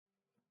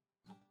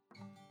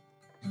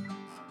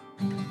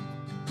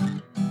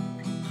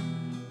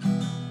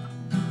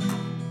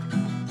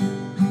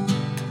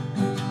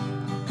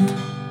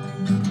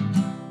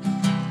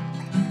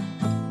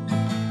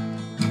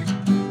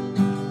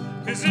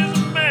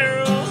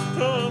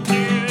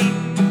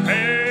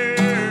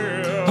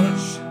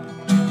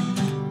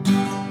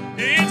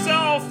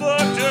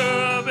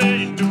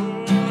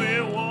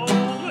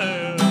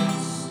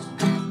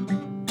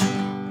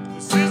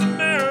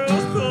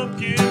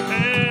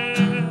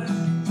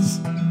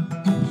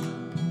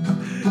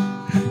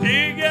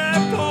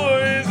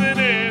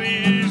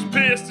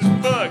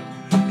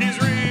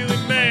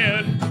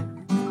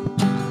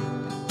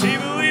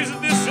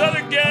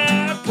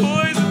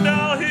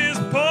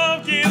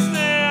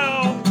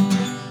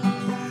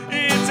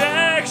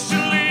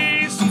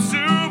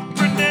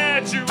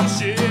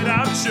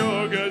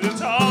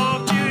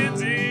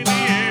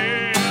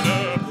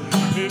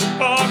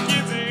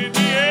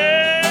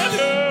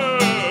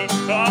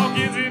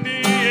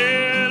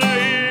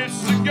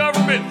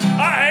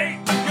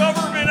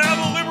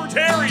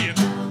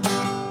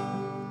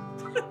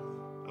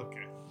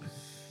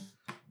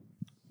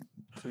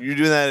You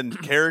doing that in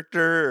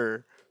character?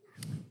 Or?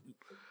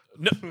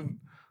 No.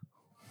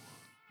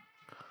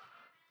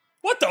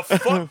 What the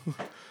fuck?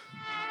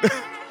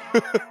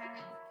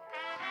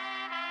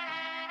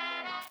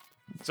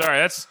 Sorry,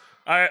 that's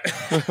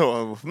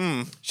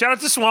shout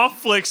out to Swamp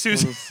Flix,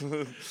 who's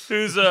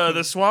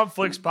the Swamp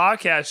Flix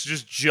podcast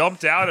just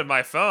jumped out of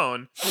my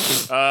phone.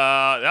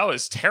 That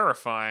was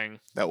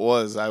terrifying. That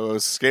was. I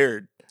was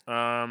scared.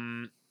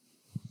 I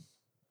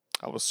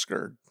was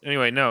scared.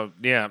 Anyway, no,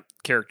 yeah,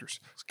 characters.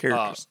 It's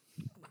characters.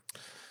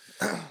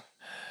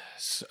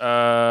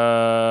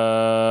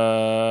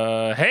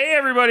 Hey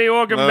everybody,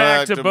 welcome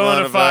back to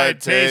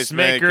Bonafide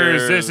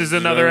Tastemakers. This is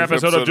another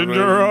episode of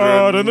Ginger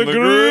Hot and the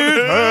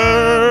Green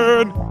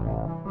Hand.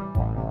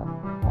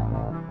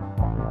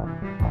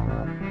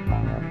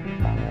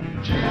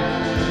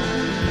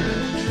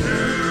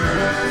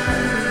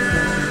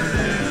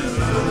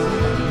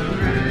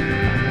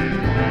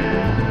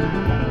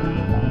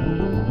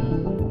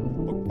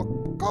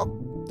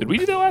 Did we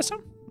do that last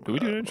time? Did we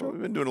do the intro?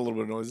 We've been doing a little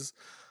bit of noises.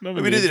 No,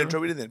 we did the intro.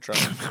 We did the intro.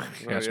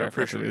 Yeah, sorry, I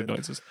appreciate the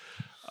noises.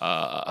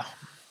 So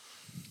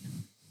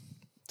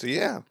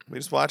yeah, we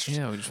just watched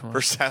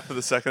first half of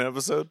the second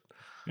episode.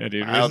 Yeah,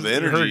 dude. Wow, the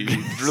energy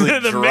really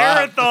the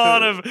dropped.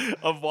 marathon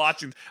of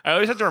watching. I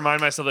always have to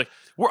remind myself, like,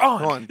 we're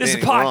on. This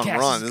Danny, is a podcast.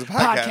 we're on. This is a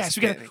podcast.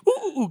 We got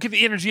to get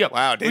the energy up.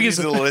 Wow, Danny's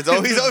a little. He's up.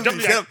 Oh, he's doing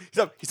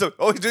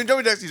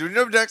jumping jacks. He's doing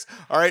jumping jacks.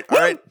 All right.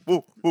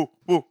 Woo.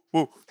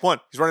 One.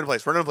 He's running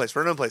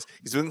in place.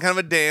 He's doing kind of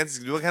a dance.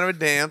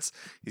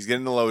 He's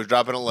getting the low. He's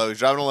dropping it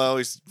low.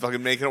 He's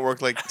fucking making it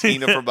work like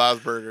Tina from Bob's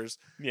Burgers.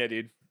 Yeah,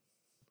 dude.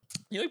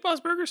 You like Bob's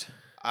Burgers?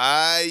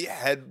 I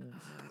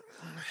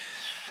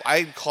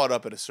caught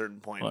up at a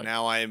certain point. Like,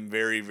 now I am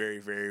very, very,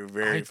 very,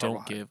 very. I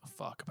don't give a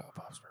fuck about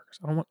Bob's Burgers.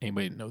 I don't want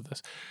anybody to know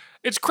this.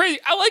 It's crazy.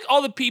 I like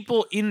all the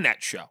people in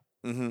that show.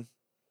 Mm-hmm.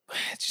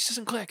 It just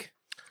doesn't click.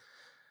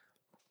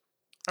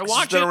 I watch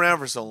it. It's been around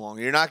for so long.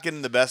 You're not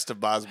getting the best of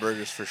Bob's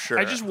Burgers for sure.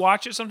 I just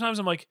watch it sometimes.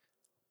 I'm like,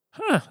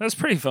 that's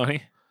pretty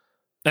funny.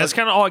 That's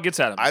kind of all it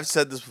gets out of me. I've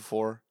said this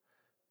before.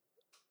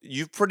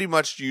 You've pretty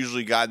much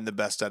usually gotten the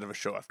best out of a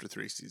show after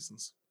 3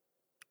 seasons.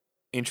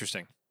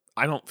 Interesting.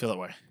 I don't feel that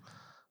way.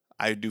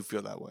 I do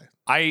feel that way.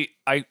 I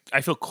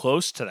feel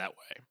close to that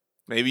way.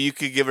 Maybe you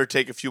could give or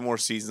take a few more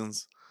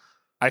seasons.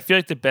 I feel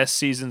like the best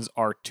seasons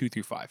are 2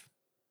 through 5.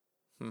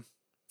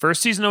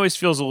 First season always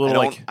feels a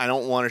little I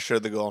don't want to share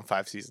the goal on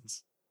 5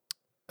 seasons.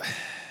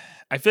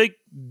 I feel like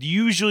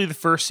usually the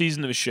first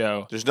season of a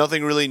show, there's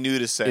nothing really new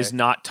to say, is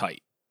not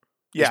tight.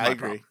 Yeah, I agree.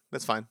 Problem.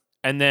 That's fine.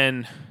 And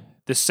then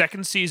the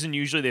second season,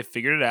 usually they've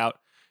figured it out.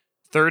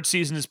 Third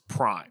season is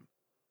prime.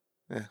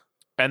 Yeah.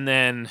 And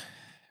then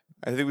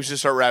I think we should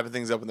start wrapping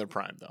things up in their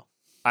prime, though.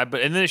 And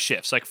then it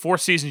shifts. Like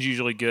 4th season is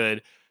usually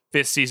good.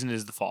 5th season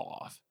is the fall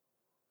off.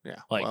 Yeah.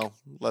 Well,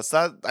 let's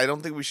not. I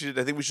don't think we should.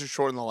 I think we should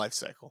shorten the life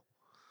cycle.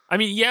 I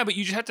mean, yeah, but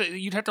you'd have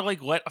to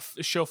like let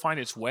a show find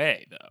its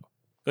way, though.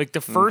 Like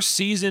the first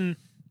season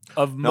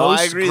of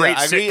most great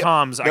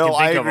sitcoms I can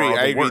think of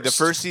are the worst. The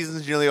first season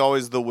is nearly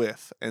always the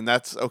whiff, and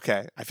that's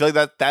okay. I feel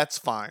like that's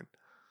fine.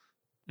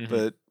 Mm-hmm.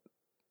 But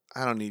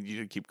I don't need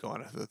you to keep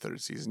going after the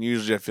 3rd season.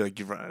 Usually I feel like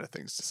you've run out of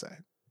things to say.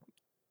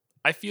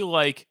 I feel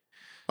like...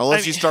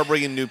 Unless you start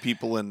bringing new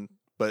people in,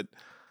 but...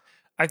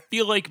 I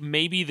feel like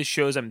maybe the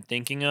shows I'm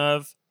thinking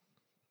of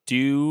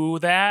do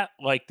that.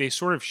 Like they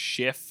sort of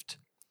shift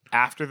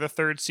after the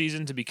 3rd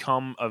season to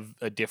become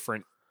a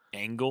different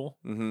angle.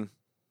 Mm-hmm.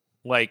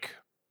 Like,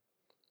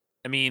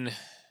 I mean,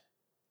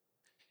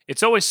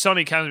 It's Always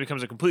Sunny kind of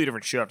becomes a completely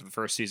different show after the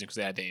first season because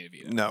they had Danny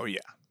DeVito. No,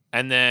 yeah.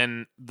 And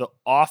then The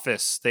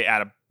Office, they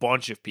add a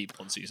bunch of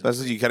people in season. That's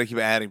what you got to keep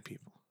adding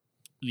people.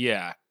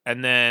 Yeah.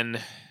 And then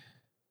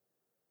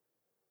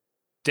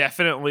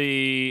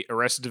definitely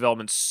Arrested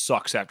Development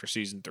sucks after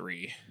season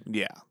 3.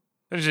 Yeah.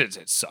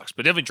 It sucks,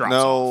 but definitely drops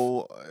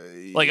off.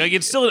 Like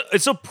it's still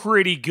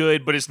pretty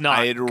good, but it's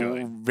not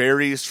good.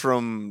 Varies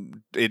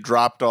from it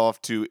dropped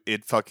off to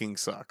it fucking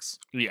sucks.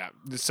 Yeah,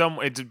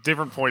 it's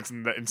different points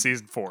in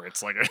season 4.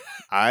 It's like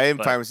I am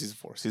fine with season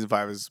 4. Season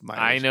 5 is my.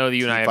 I know that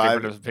you and I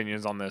have different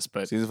opinions on this,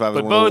 but season 5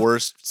 is one of the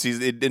worst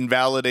seasons. It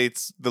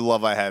invalidates the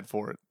love I had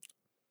for it.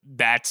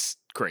 That's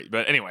great,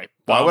 but anyway,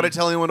 why would I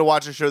tell anyone to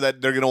watch a show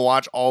that they're going to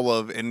watch all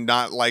of and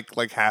not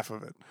like half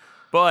of it?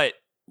 But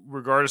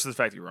regardless of the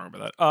fact that you're wrong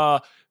about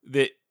that,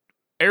 that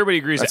everybody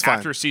agrees that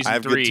after season 3, I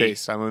have good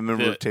taste. I'm a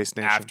member of Taste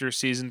Nation. After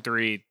season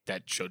 3,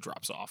 that show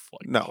drops off.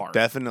 Hard.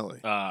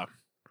 Definitely.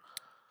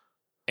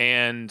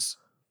 And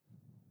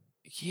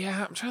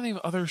yeah, I'm trying to think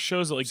of other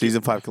shows that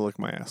season 5 can lick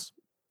my ass.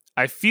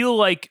 I feel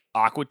like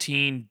Aqua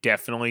Teen,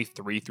 definitely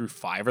 3 through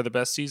 5 are the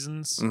best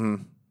seasons.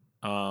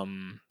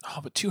 Mm-hmm.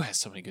 But 2 has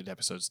so many good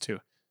episodes too.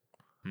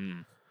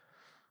 I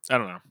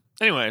don't know.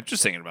 Anyway,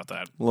 just thinking about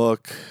that.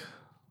 Look.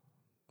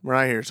 We're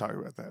not here to talk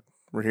about that.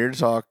 We're here to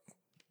talk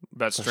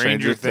about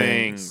Stranger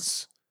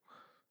Things.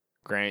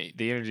 Great,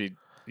 the energy.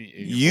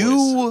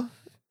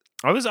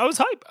 I was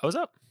hype. I was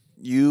up.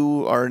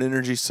 You are an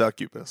energy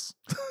succubus.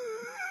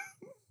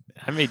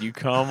 I made you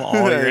come all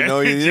your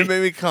No, you didn't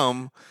make me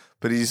come,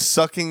 but he's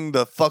sucking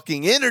the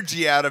fucking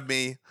energy out of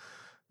me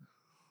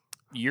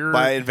you're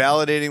by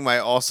invalidating my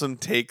awesome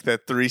take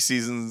that 3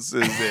 seasons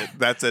is it.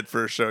 That's it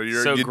for a show.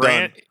 You're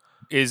Grant done.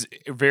 is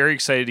very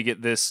excited to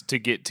get this to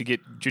get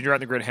Ginger out in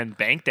the Grid Hen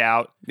banked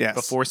out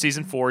before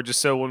season 4, just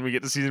so when we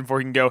get to season 4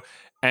 he can go.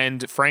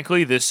 And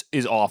frankly, this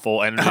is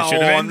awful. And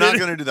I'm not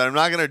gonna do that. I'm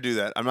not gonna do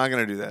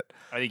that.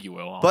 I think you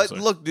will. Honestly.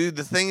 But look, dude,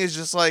 the thing is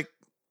just like,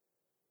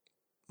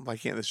 why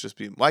can't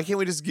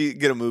we just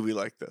get a movie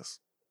like this?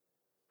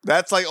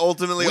 That's like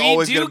ultimately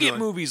always we gonna do be get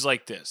movies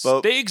like this.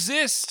 But they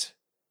exist.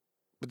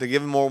 But they're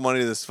giving more money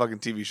to this fucking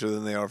TV show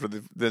than they are to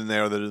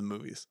the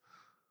movies.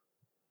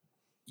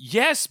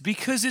 Yes,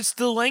 because it's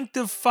the length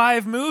of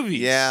 5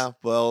 movies. Yeah,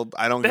 well,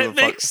 I don't give a fuck.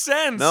 That makes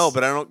sense. No,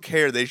 but I don't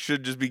care. They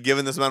should just be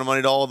giving this amount of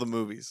money to all the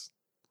movies.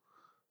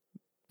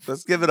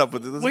 Let's give it up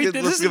with it. That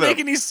doesn't make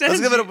any sense.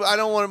 Let's give it up. I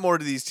don't want more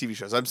to these TV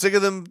shows. I'm sick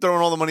of them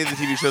throwing all the money at the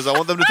TV shows. I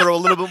want them to throw a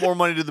little bit more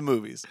money to the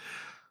movies.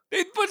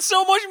 They put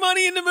so much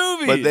money into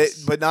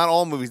movies. But not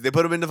all movies. They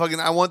put them into fucking.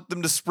 I want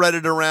them to spread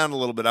it around a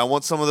little bit. I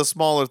want some of the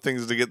smaller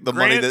things to get the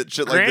money that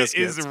shit like this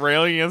gets. Grant is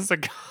railing against the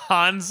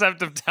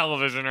concept of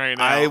television right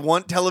now. I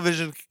want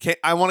television.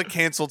 I want to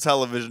cancel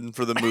television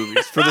for the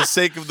movies, for the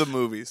sake of the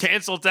movies.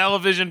 Cancel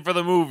television for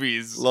the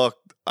movies. Look,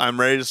 I'm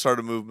ready to start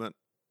a movement.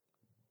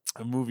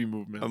 A movie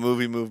movement. A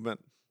movie movement.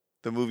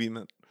 The movie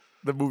mint.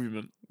 The movie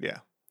mint. Yeah.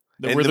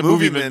 We're the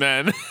movie mint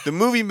men. The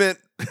movie mint.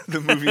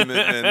 The movie mint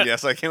men.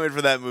 Yes, I can't wait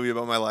for that movie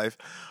about my life.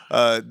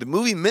 The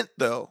movie mint,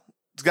 though,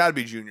 it's got to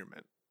be Junior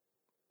Mint.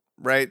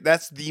 Right?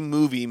 That's the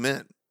movie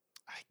mint.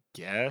 I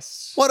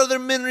guess. What other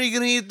mint are you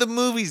going to eat at the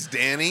movies,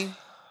 Danny?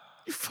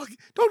 You fucking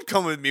don't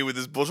come with me with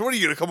this bullshit. What are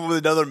you going to come up with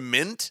another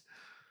mint?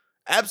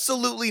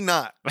 Absolutely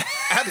not.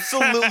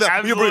 Absolutely not.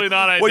 Absolutely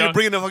not. You're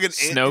bringing a fucking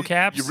snow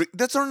caps?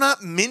 That's are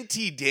not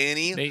minty,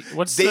 Danny.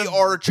 They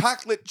are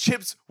chocolate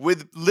chips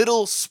with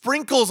little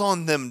sprinkles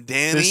on them,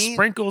 Danny. The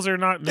sprinkles are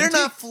not minty? They're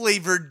not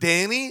flavored,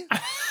 Danny.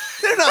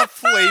 They're not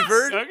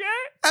flavored. Okay.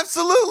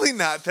 Absolutely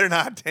not. They're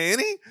not,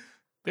 Danny.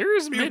 There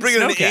is You're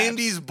bringing an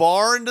Andy's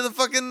bar into the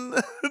fucking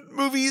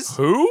movies?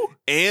 Who?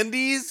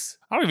 Andy's?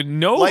 I don't even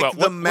know like about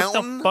the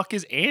mountain. What the fuck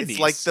is Andy's? It's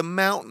like the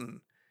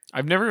mountain.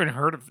 I've never even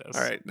heard of this.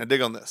 All right, now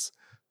dig on this.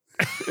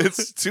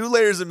 It's 2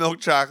 layers of milk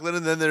chocolate,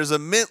 and then there's a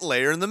mint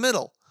layer in the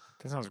middle.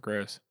 That sounds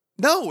gross.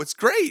 No, it's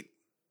great.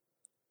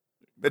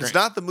 But it's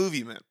not the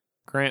movie mint.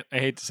 Grant, I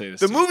hate to say this.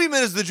 The movie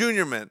mint is the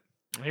Junior Mint.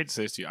 I hate to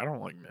say this to you. I don't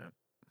like mint.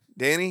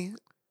 Danny,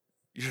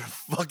 you're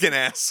a fucking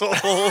asshole.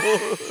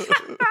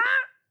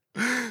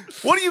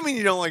 What do you mean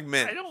you don't like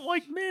mint? I don't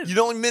like mint. You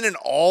don't like mint at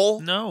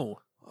all? No.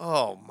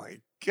 Oh my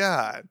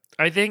God.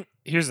 I think,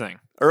 here's the thing.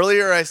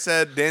 Earlier I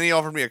said, Danny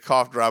offered me a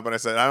cough drop, and I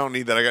said, I don't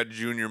need that. I got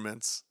Junior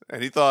Mints.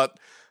 And he thought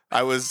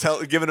I was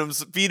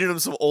feeding him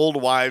some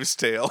old wives'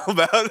 tale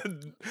about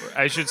it.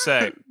 I should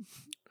say,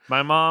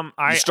 my mom,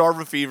 you starve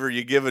a fever,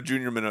 you give a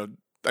Junior Mint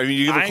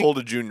you give a cold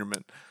a Junior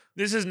Mint.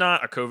 This is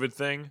not a COVID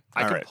thing.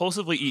 I All right.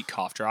 compulsively eat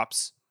cough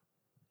drops.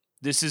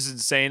 This is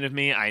insane of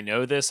me. I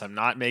know this. I'm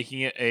not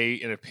making it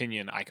an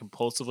opinion. I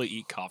compulsively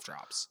eat cough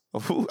drops.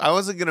 I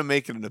wasn't going to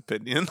make it an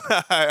opinion.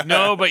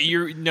 No, but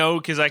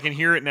because I can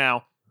hear it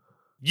now.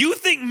 You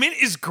think mint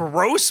is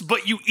gross,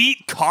 but you eat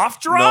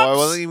cough drops? No, I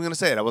wasn't even going to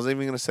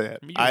say it.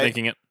 You're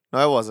making it. No,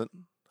 I wasn't.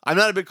 I'm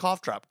not a big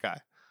cough drop guy.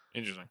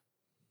 Interesting.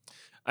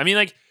 I mean,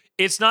 like,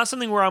 it's not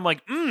something where I'm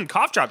like,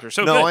 cough drops are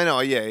so good. No, I know.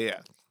 Yeah.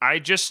 I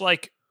just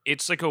like,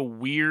 it's like a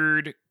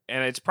weird,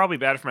 and it's probably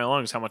bad for my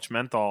lungs how much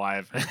menthol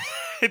I've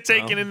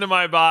taken into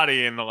my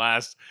body in the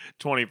last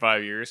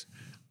 25 years.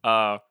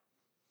 But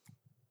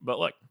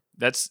look,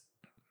 that's,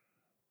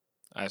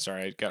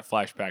 sorry, I got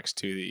flashbacks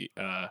to the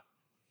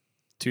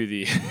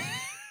Tubi?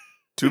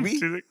 to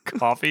the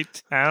Coffee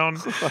Town.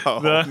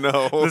 Oh,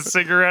 no. The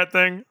cigarette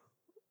thing.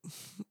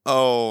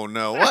 Oh,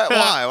 no. Why?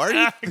 Why are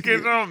you?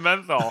 Because I'm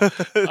menthol.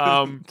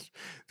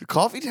 The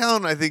Coffee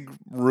Town, I think,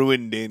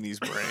 ruined Danny's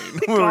brain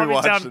when we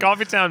watched it.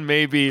 Coffee Town,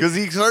 maybe. Because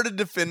he started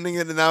defending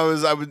it, and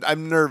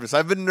I'm nervous.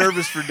 I've been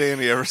nervous for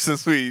Danny ever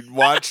since we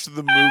watched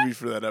the movie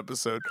for that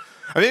episode.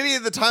 Maybe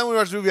at the time we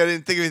watched the movie, I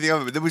didn't think anything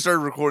of it, but then we started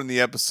recording the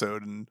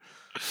episode, and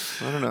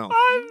I don't know.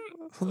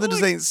 Something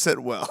just ain't sit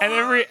well. And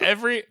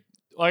every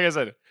like I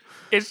said,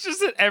 it's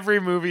just that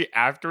every movie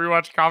after we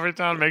watch Coffee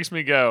Town makes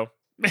me go,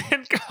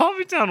 man,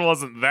 Coffee Town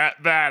wasn't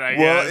that bad, I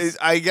guess.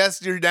 I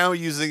guess you're now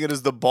using it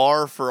as the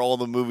bar for all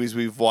the movies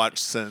we've watched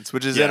since,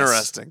 which is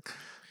interesting.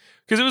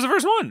 Because it was the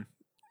first one.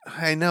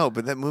 I know,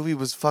 but that movie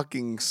was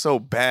fucking so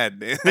bad,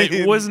 man.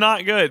 It was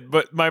not good,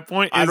 but my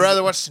point is... I'd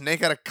rather watch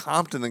Snake Out of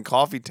Compton than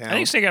Coffee Town. I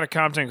think Snake Out of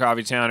Compton and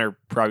Coffee Town are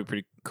probably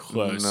pretty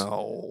close.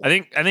 No. I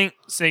think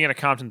Snake Out of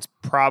Compton's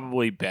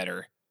probably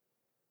better.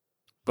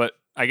 But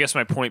I guess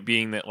my point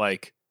being that,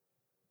 like,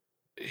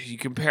 you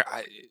compare...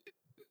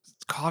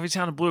 Coffee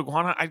Town and Blue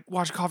Iguana, I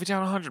watched Coffee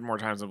Town 100 more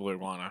times than Blue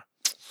Iguana.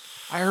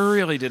 I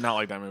really did not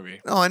like that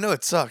movie. No, I know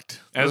it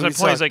sucked. As my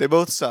point is, like, they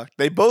both sucked.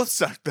 They both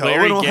sucked, though.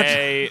 Larry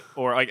Gay,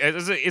 or like,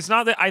 it's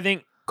not that I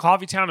think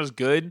Coffee Town is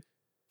good.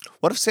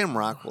 What if Sam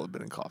Rockwell had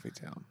been in Coffee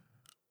Town?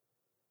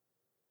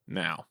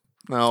 Now.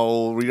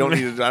 No, we don't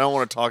need to. I don't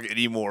want to talk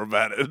anymore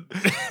about it. You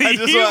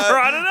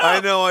brought it up.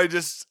 I know. I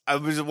just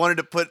wanted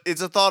to put.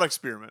 It's a thought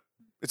experiment.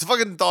 It's a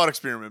fucking thought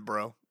experiment,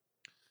 bro.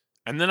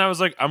 And then I was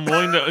like, I'm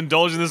willing to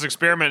indulge in this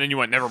experiment, and you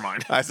went, never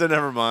mind. I said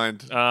never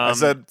mind. I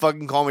said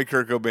fucking call me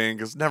Kurt Cobain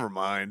because never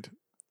mind.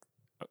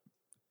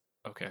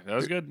 Okay, that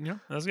was good. Yeah,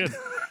 that was good.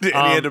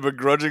 And he had to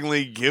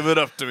begrudgingly give it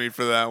up to me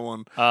for that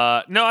one.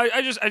 No,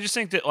 I just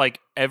think that like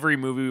every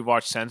movie we've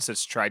watched since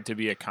that's tried to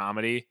be a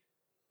comedy,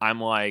 I'm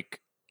like,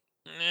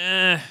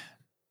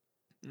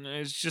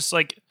 it's just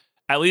like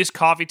at least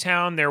Coffee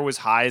Town there was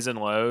highs and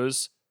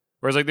lows.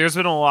 Whereas like there's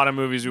been a lot of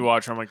movies we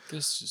watch where I'm like,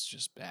 this is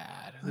just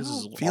bad. This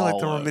is I feel like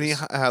there were many.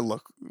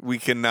 Look, we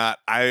cannot.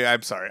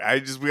 I'm sorry. I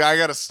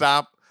gotta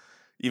stop.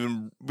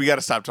 We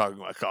gotta stop talking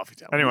about Coffee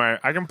Town. Anyway,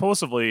 I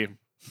compulsively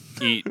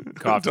eat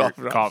cough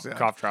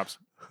drops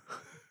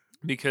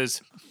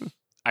because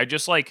I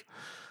just like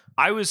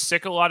I was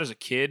sick a lot as a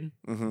kid.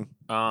 Mm-hmm.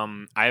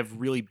 I have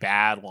really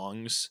bad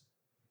lungs,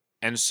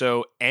 and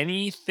so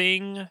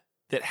anything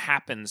that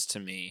happens to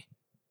me,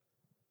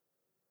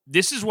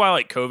 this is why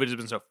like COVID has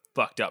been so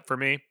fucked up for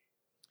me.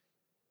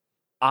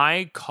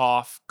 I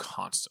cough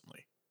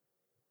constantly,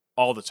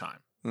 all the time.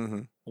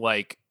 Mm-hmm.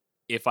 Like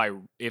if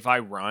I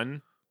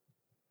run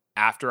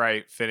after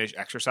I finish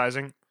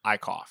exercising, I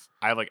cough.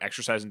 I have like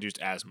exercise-induced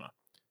asthma.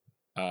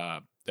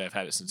 That I've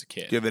had it since a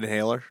kid. Do you have an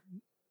inhaler?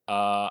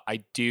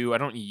 I do. I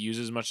don't use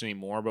it as much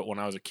anymore, but when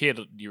I was a kid,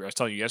 I was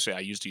telling you yesterday,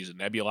 I used to use a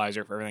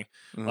nebulizer for everything.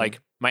 Mm-hmm.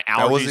 Like my allergies.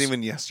 That wasn't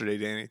even yesterday,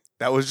 Danny.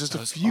 That was just a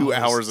few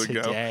hours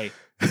ago. Today.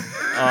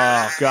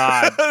 Oh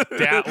God,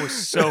 that was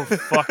so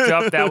fucked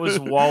up. That was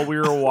while we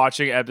were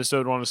watching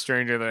episode 1 of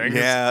Stranger Things.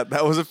 Yeah,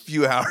 that was a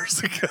few hours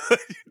ago.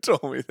 You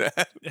told me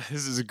that.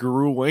 This is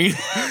grueling.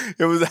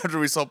 It was after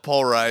we saw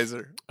Paul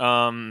Reiser.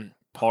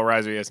 Paul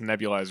Reiser, yes,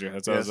 nebulizer.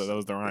 That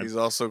was the rhyme. He's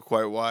also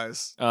quite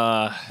wise.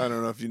 I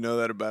don't know if you know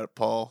that about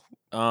Paul.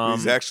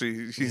 He's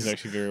actually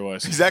very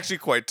wise. He's actually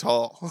quite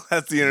tall.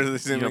 That's the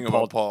interesting thing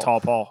about Paul.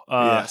 Tall Paul.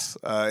 Yes,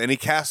 and he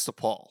cast a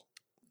Paul.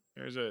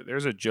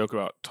 There's a joke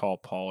about tall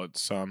Paul at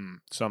some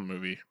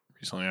movie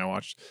recently I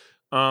watched.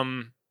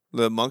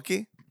 The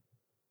monkey?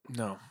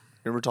 No.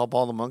 Remember Tall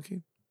Paul the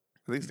monkey?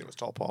 I think his name was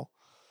Tall Paul.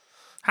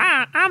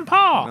 Hi, I'm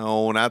Paul.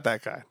 No, not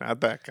that guy. Not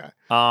that guy.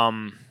 I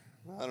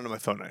don't know my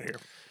phone out here.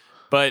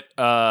 But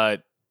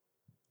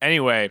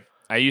anyway,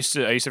 I used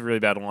to have really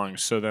bad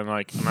lungs. So then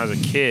like when I was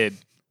a kid,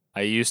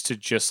 I used to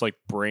just like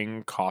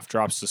bring cough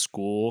drops to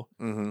school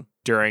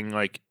during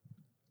like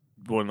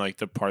when like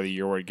the part of the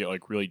year where it get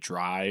like really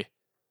dry.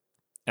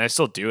 And I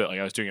still do it. Like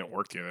I was doing it at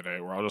work the other day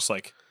where I'll just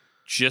like,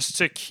 just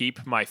to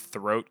keep my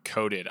throat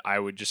coated, I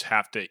would just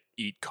have to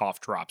eat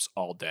cough drops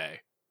all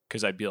day.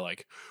 Cause I'd be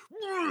like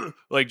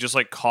just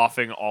like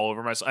coughing all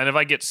over myself. And if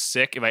I get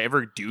sick, if I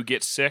ever do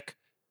get sick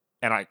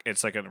and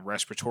it's like a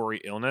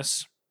respiratory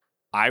illness,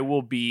 I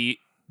will be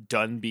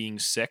done being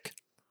sick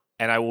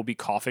and I will be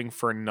coughing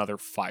for another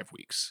 5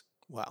 weeks.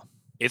 Wow.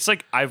 It's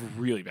like I have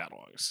really bad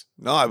lungs.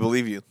 No, I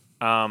believe you.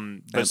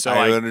 But so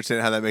I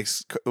understand how that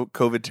makes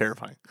COVID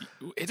terrifying.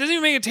 It doesn't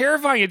even make it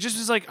terrifying. It just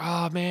is like,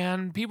 oh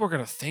man, people are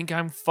gonna think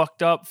I'm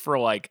fucked up for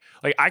like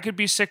I could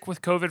be sick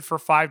with COVID for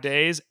 5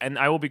 days and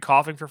I will be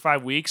coughing for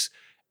 5 weeks,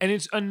 and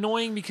it's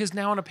annoying because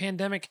now in a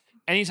pandemic,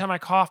 anytime I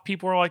cough,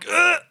 people are like,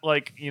 ugh!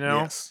 Like you know,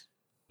 yes.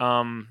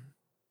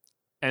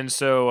 And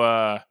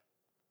so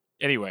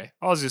anyway,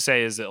 all I was gonna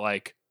say is that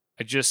like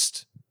I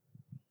just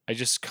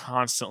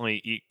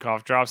constantly eat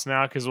cough drops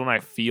now because when I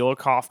feel a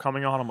cough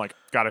coming on, I'm like,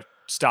 gotta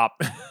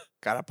stop.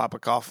 Gotta pop a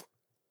cough.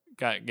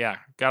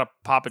 Gotta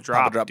pop a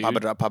drop. Pop a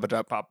drop, pop a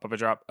drop, pop a drop. Pop a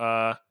drop.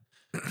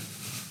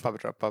 Pop a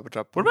drop, pop a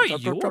drop. What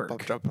about York?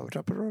 Pop a drop, pop a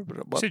drop, pop a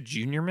drop. You said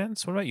Junior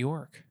Mints? What about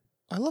York?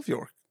 I love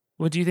York.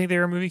 What do you think they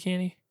were movie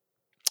candy?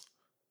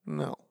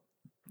 No.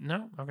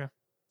 No? Okay.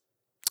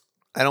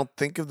 I don't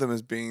think of them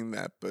as being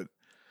that, but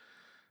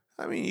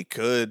I mean, you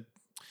could.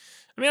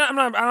 I mean, I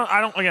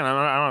don't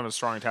have a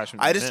strong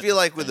attachment. I just feel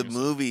like with a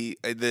movie,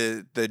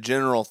 the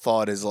general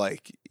thought is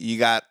like you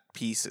got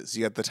pieces,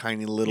 you got the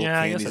tiny little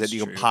candies that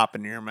you can pop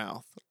in your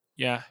mouth.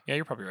 Yeah,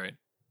 you're probably right.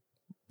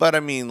 But I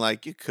mean,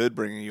 like you could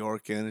bring a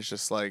York in. It's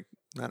just like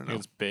I don't know.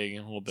 It's big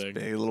and a little big. It's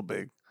big, a little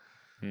big.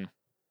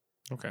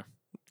 Okay,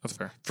 that's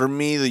fair. For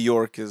me, the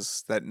York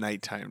is that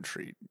nighttime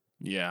treat.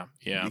 Yeah.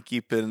 You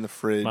keep it in the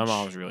fridge. My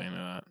mom's really into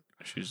that.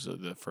 She's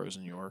the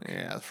frozen York.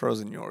 Yeah, the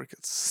frozen York.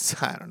 It's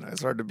I don't know.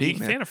 It's hard to beat.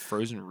 Big fan of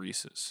frozen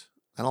Reese's.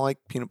 I don't like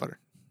peanut butter.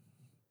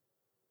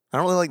 I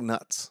don't really like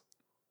nuts.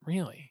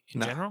 Really?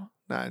 In general?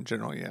 Nah, in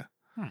general, yeah.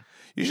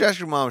 You should ask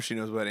your mom if she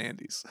knows about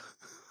Andes.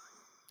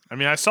 I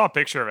mean, I saw a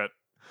picture of it.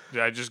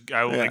 I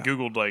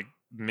Googled like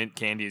mint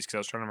candies because I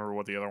was trying to remember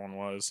what the other one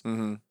was.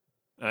 Mm-hmm.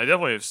 And I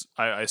definitely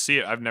I see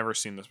it. I've never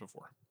seen this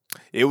before.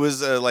 It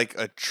was like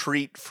a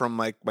treat from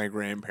my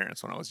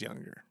grandparents when I was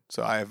younger.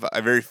 So I have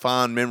very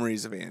fond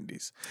memories of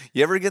Andes.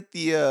 You ever get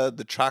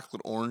the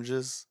chocolate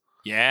oranges?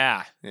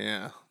 Yeah.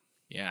 Yeah.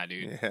 Yeah,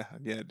 dude.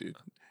 Yeah, dude.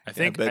 I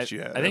think I bet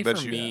you have. I think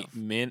for me,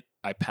 mint,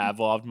 I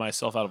Pavloved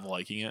myself out of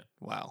liking it.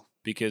 Wow.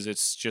 Because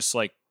it's just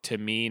like, to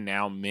me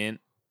now, mint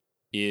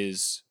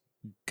is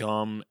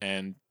gum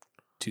and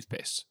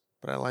toothpaste.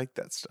 But I like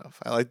that stuff.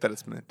 I like that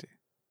it's minty.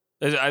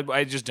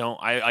 I just don't.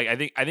 I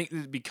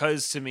think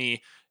because to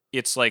me,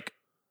 it's like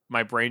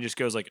my brain just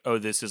goes like, oh,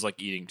 this is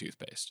like eating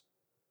toothpaste.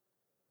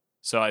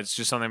 So it's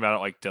just something about it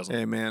like doesn't.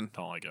 Hey man,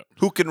 don't like it.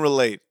 who can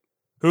relate?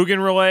 Who can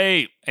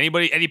relate?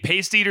 Anybody? Any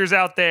paste eaters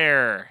out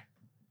there?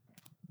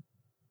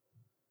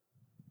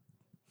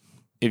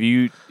 If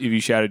you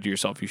shouted to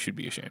yourself, you should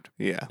be ashamed.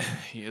 Yeah,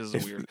 he is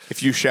weird.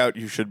 If you shout,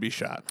 you should be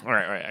shot. All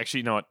right.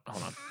 Actually, you know what?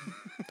 Hold on.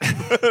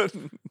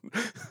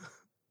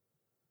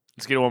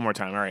 Let's get it one more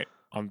time. All right.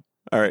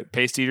 All right.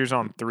 Paste eaters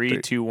on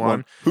 3, 2,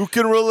 1. Who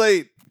can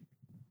relate?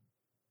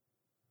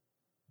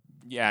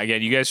 Yeah.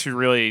 Again, you guys should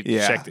really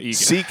check.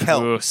 Seek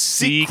help.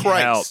 Seek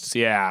help.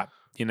 Yeah.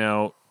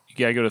 You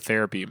gotta go to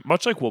therapy.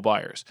 Much like Will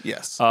Byers.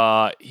 Yes.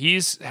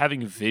 He's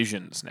having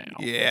visions now.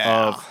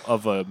 Yeah.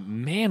 Of a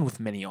man with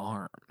many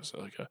arms,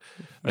 like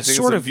a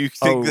sort of. You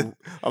think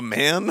a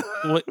man?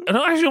 No,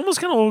 actually,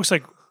 almost kind of looks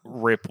like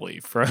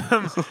Ripley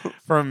from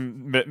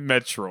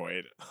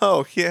Metroid.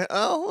 Oh yeah.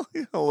 Oh,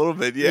 a little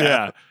bit.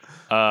 Yeah.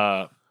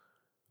 Yeah.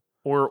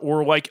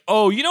 Or like,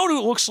 oh, you know what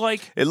it looks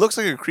like? It looks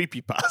like a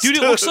creepypasta. Dude,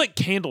 it looks like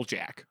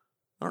Candlejack.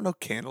 I don't know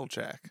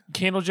Candlejack.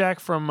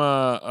 Candlejack from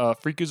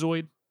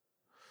Freakazoid.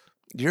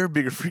 You're a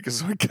bigger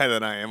Freakazoid guy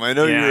than I am. I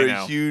know you're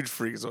a huge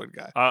Freakazoid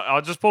guy.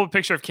 I'll just pull a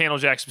picture of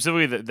Candlejack,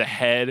 specifically the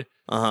head.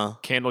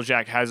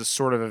 Candlejack has a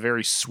sort of a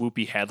very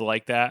swoopy head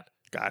like that.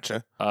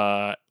 Gotcha.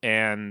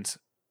 And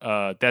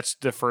that's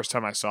the first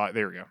time I saw it.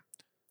 There we go.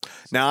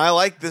 Now, I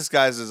like this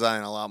guy's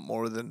design a lot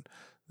more than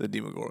the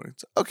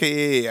Demogorgons.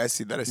 Okay, yeah, I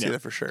see that. I see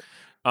that for sure.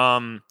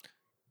 Yeah.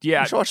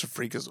 You should watch the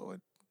Freakazoid.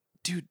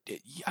 Dude,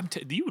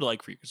 you would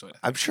like Freakazoid.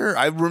 I'm sure.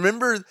 I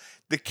remember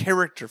the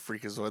character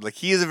Freakazoid. Like,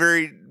 he is a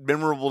very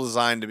memorable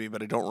design to me,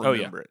 but I don't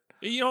remember it.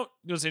 You know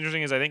what's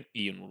interesting is I think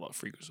Ian will love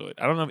Freakazoid.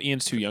 I don't know if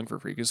Ian's too young for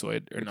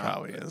Freakazoid or He not.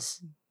 probably is.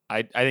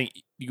 I think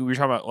we were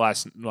talking about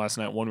last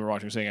night when we were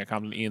watching saying I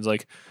commented Ian's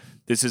like,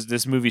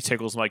 this movie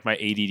tickles like my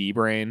ADD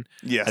brain.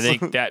 Yes. I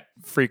think that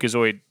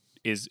Freakazoid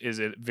is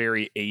a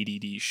very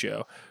ADD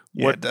show.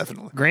 Yeah,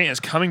 definitely. Grant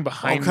is coming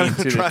behind me to the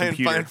computer. Try and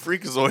find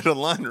Freakazoid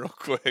online real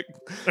quick.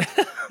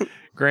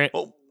 Grant.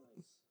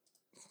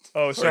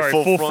 Oh, sorry.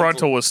 Full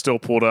frontal was still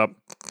pulled up.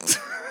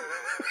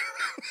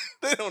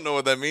 They don't know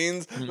what that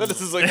means. That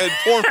is like had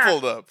porn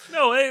pulled up.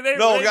 No,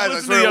 no, guys, I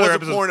swear it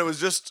wasn't porn. It was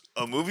just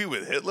a movie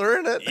with Hitler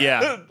in it.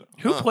 Yeah.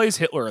 Who plays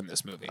Hitler in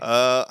this movie?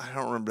 I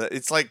don't remember that.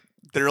 It's like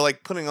they're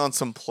like putting on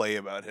some play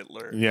about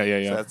Hitler.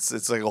 Yeah. So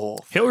it's like a whole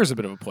thing. Hitler's a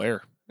bit of a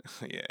player.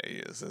 Yeah, he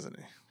is, isn't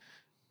he?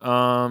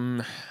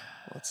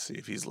 Let's see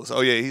if he's listed.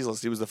 Oh yeah, he's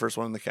listed. He was the first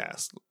one in the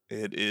cast.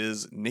 It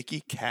is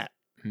Nicky Katt.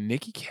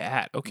 Nicky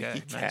Katt. Okay.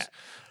 Nicky Katt.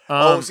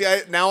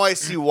 See, now I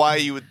see why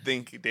you would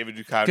think David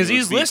Duchovny. Because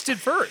he's listed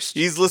first.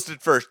 He's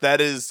listed first.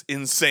 That is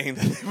insane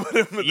that they put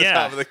him at the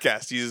top of the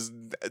cast. He's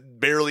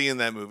barely in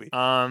that movie.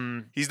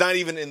 He's not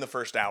even in the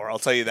first hour. I'll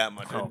tell you that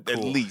much.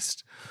 At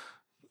least.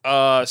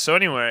 So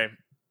anyway,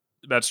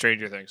 about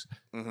Stranger Things.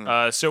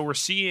 Mm-hmm. So we're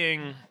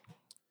seeing.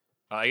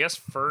 I guess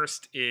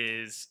first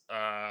is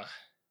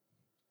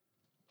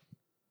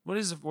what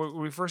is it, when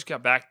we first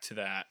got back to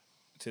the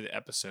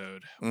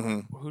episode.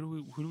 Mm-hmm.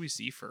 Who do we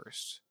see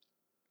first?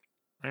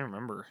 I don't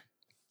remember.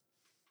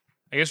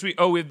 I guess we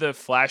have the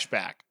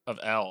flashback of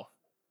Elle.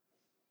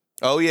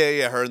 Oh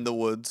yeah, her in the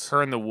woods.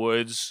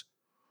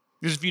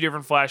 There's a few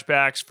different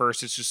flashbacks.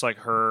 First, it's just like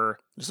her.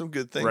 There's some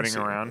good things running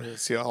here. around.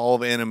 See, all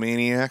of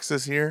Animaniacs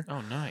is here.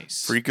 Oh,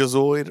 nice.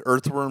 Freakazoid,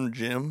 Earthworm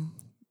Jim.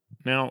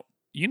 Now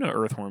you know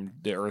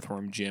the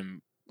Earthworm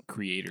Jim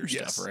creator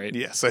stuff, right?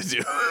 Yes, I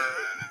do.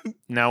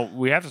 Now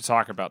we have to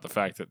talk about the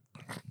fact that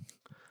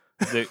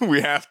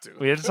we have to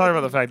talk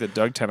about the fact that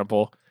Doug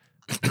Tennepool,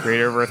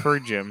 creator of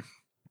Earthworm Jim,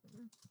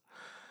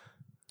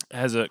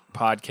 has a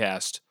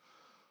podcast.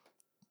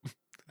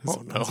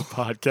 Oh no! Has a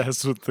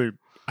podcast with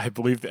I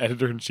believe the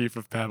editor-in-chief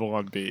of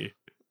Babylon Bee.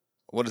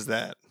 What is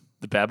that?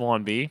 The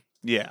Babylon Bee?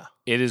 Yeah.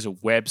 It is a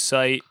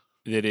website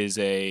that is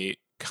a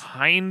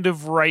kind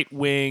of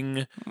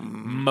right-wing,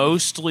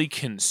 mostly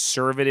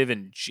conservative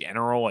in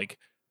general. Like,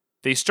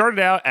 they started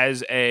out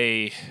as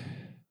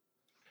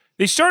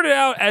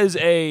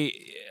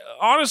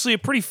honestly a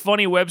pretty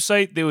funny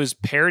website that was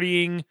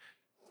parodying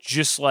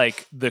just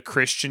like the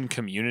Christian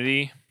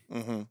community.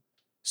 Mm-hmm.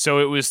 So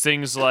it was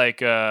things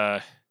like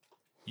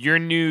your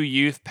new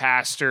youth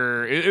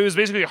pastor. It was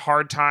basically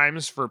hard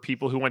times for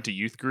people who went to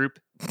youth group.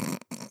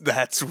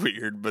 That's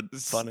weird, but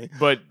it's funny.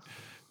 But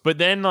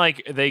then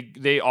like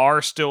they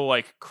are still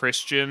like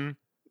Christian,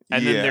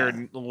 and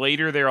then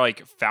their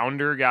like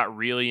founder got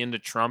really into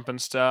Trump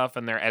and stuff,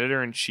 and their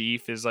editor in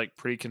chief is like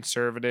pretty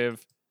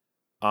conservative.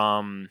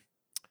 And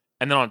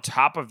then on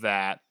top of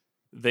that,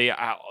 they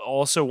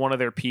also one of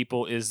their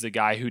people is the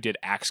guy who did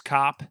Axe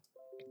Cop.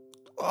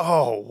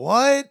 Oh,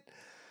 what?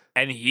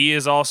 And he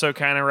is also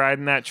kind of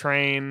riding that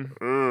train.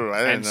 Ooh,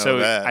 I didn't know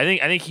that. I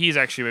think he's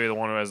actually maybe the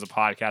one who has the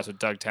podcast with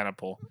Doug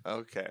Tennepool.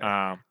 Okay.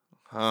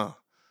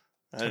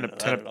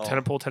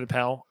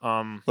 Tennepool.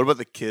 What about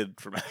the kid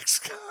from Axe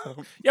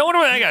Cop? Yeah, I wonder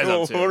what that guy's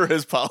up to. What are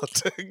his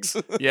politics?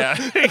 Yeah.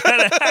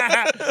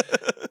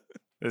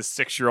 This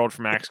 6-year-old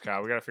from Axe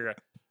Cop. We got to figure out.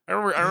 I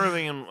remember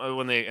thinking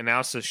when they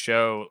announced this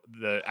show,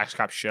 the Axe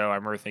Cop show, I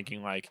remember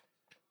thinking like,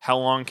 how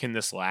long can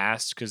this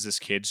last? Because this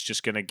kid's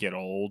just gonna get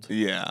old.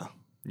 Yeah.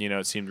 You know,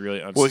 it seemed really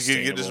Well, it could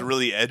unsustainable. get just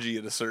really edgy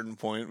at a certain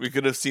point. We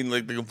could have seen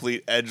like the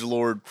complete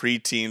edgelord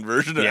preteen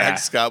version of Yeah.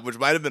 X Cop, which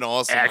might have been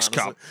awesome. X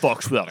Cop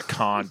fucks without a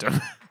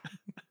condom.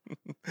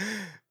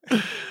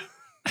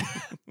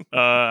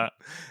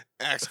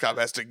 X Cop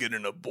has to get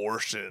an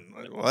abortion.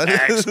 Like, what?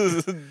 X-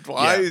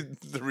 Why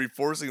are we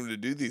forcing him to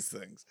do these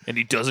things? And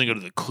he doesn't go to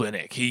the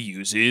clinic. He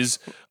uses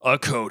a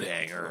coat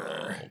hanger.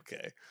 Oh,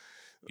 okay.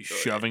 He's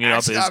shoving it up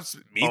X his. Cop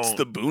meets own.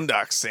 the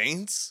Boondock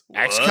Saints.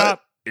 X What?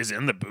 Cop is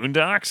in the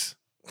Boondocks.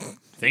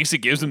 Thinks it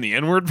gives him the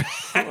N word.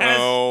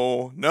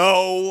 No,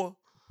 no,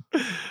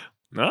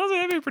 No,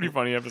 that'd be a pretty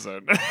funny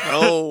episode.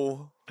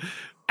 no.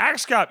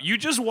 X Cop, you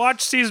just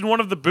watched season 1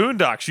 of the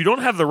Boondocks. You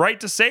don't have the right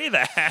to say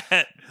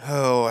that.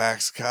 Oh,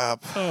 X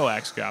Cop. Oh,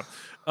 X Cop.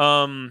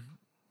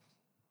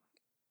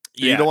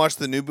 You don't watch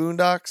the new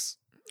Boondocks?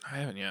 I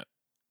haven't yet.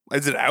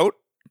 Is it out?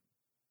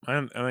 I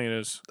think it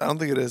is. I don't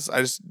think it is. I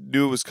just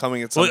knew it was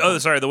coming at some Well, oh,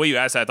 point. sorry. The way you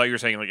asked that, I thought you were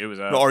saying like it was.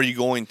 No, are you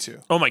going to?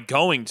 Oh, am I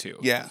going to?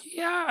 Yeah.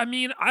 Yeah. I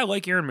mean, I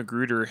like Aaron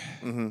Magruder.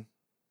 Mm-hmm.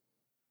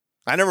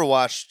 I never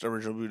watched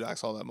original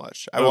Boondocks all that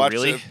much. I Oh, watched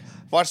really?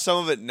 watched some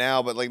of it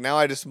now, but like now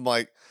I just am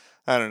like,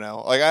 I don't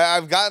know. Like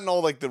I've gotten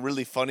all like the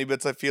really funny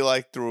bits. I feel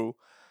like through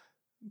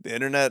the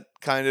internet,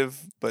 kind of.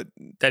 But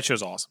That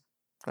show's awesome.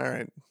 all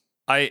right.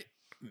 I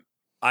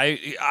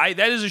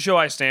that is a show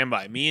I stand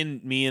by. Me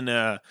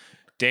and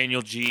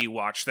Daniel G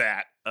watched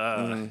that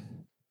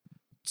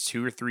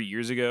 2 or 3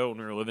 years ago when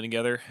we were living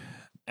together,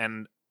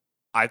 and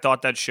I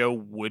thought that show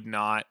would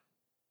not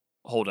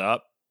hold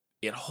up.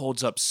 It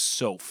holds up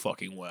so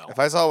fucking well. If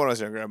I saw it when I was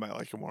younger, I might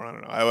like it more. I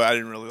don't know. I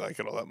didn't really like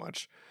it all that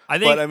much. I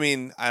think, But I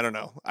mean, I don't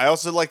know. I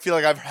also like feel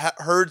like I've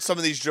heard some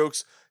of these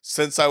jokes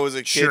since I was a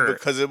kid Sure.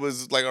 because it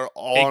was like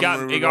all it got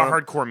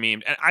hardcore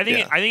memed, and I think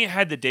Yeah. it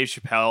had the Dave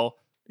Chappelle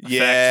effect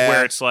Yeah,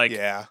 where it's like,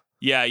 yeah,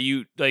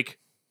 you like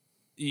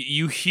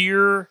you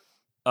hear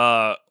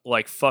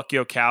like fuck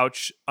your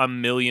couch a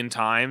million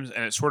times,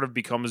 and it sort of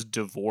becomes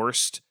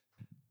divorced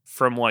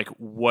from like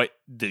what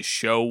the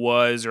show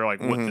was or like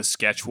what the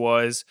sketch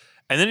was,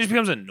 and then it just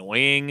becomes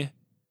annoying.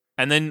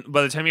 And then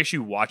by the time you actually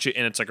watch it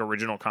in its like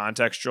original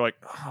context, you're like,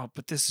 oh,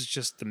 but this is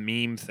just the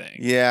meme thing.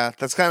 yeah.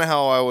 That's kind of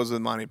how I was with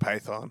Monty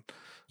Python.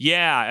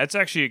 Yeah, that's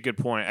actually a good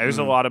point. There's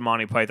a lot of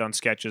Monty Python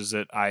sketches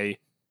that I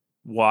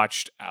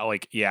watched. I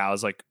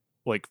was like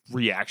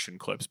reaction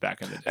clips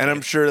back in the day. And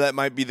I'm sure that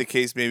might be the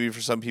case maybe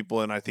for some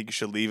people, and I think you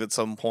should leave at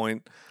some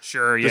point.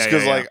 Sure, yeah, Just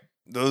because yeah. like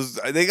those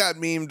they got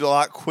memed a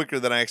lot quicker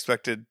than I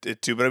expected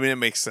it to. But I mean, it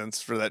makes sense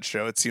for that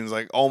show. It seems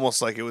like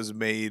almost like it was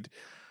made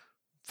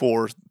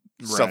for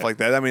stuff Right. like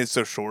that. I mean, it's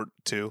so short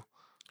too.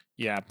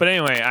 Yeah, but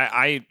anyway,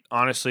 I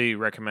honestly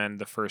recommend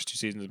the first 2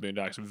 seasons of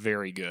Boondocks.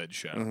 Very good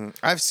show.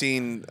 I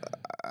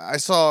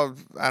saw.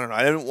 I don't know.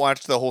 I didn't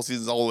watch the whole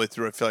seasons all the way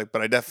through. I feel like,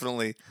 but I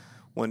definitely,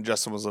 when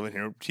Justin was living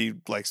here, he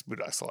likes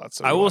Boondocks a lot.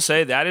 So I will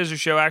say that is a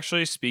show.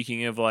 Actually,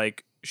 speaking of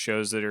like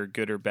shows that are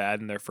good or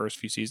bad in their first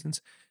few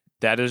seasons,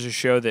 that is a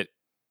show that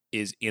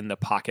is in the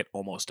pocket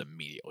almost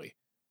immediately.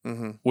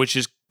 Which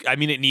is, I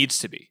mean, it needs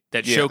to be.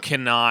 That show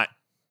cannot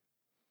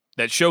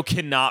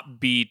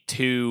be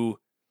too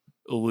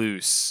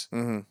loose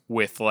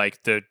with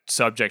like the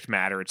subject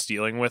matter it's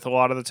dealing with a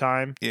lot of the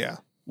time. Yeah.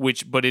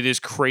 But it is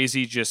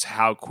crazy just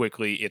how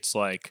quickly it's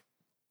like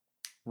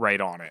right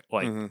on it.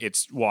 Like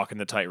it's walking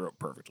the tightrope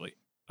perfectly.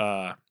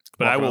 But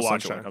I will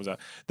watch it when it comes out.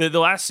 The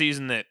last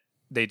season that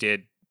they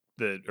did,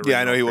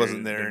 I know he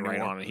wasn't there right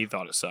anymore. on it. He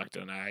thought it sucked,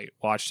 and I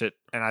watched it,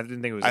 and I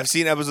didn't think it was. I've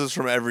seen episodes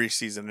from every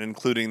season,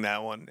 including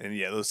that one, and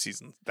yeah, that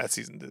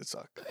season did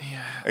suck.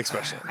 Yeah,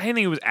 especially. I didn't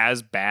think it was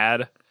as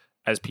bad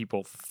as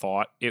people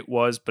thought it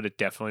was, but it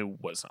definitely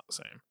was not the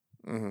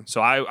same.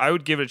 So I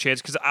would give it a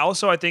chance because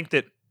I think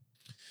that.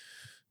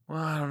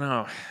 Well, I don't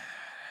know.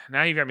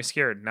 Now you've got me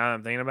scared. Now that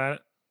I'm thinking about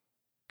it,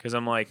 because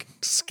I'm like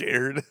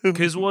scared.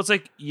 Because it's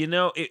like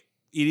it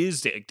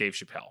is Dave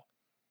Chappelle.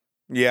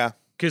 Yeah.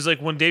 Because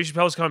like when Dave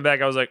Chappelle was coming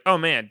back, I was like, oh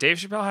man, Dave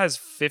Chappelle has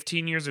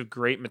 15 years of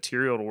great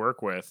material to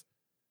work with.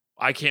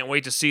 I can't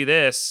wait to see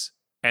this.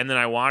 And then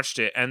I watched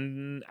it,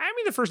 and I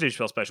mean the first Dave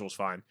Chappelle special was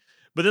fine,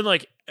 but then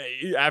like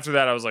after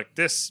that, I was like,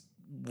 this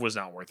was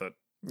not worth it.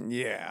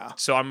 Yeah.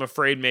 So I'm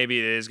afraid maybe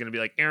it is going to be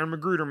like Aaron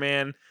Magruder,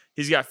 man.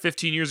 He's got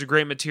 15 years of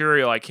great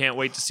material. I can't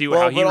wait to see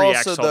how he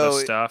reacts to all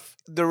this stuff.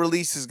 The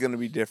release is going to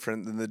be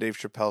different than the Dave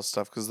Chappelle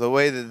stuff because the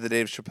way that the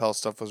Dave Chappelle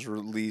stuff was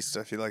released,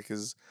 I feel like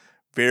is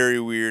very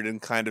weird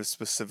and kind of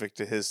specific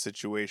to his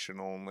situation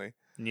only.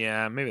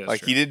 Yeah, maybe that's like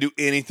true. He didn't do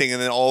anything, and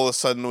then all of a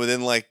sudden,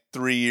 within like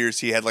 3 years,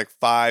 he had like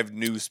 5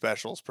 new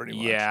specials, pretty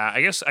much. Yeah,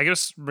 I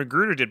guess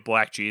Magruder did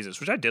Black Jesus,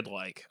 which I did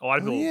like. A lot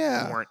of people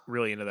weren't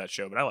really into that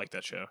show, but I like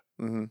that show.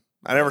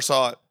 I never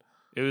saw it.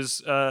 It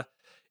was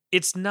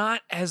it's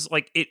not as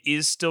like it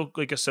is still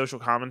like a social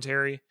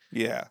commentary.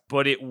 Yeah,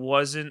 but it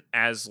wasn't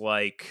as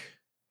like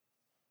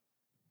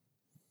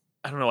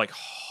I don't know, like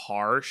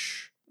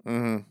harsh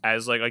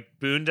as like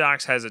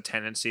Boondocks has a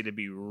tendency to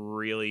be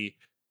really.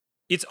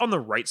 It's on the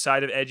right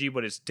side of edgy,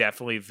 but it's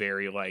definitely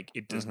very like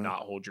it does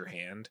not hold your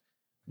hand.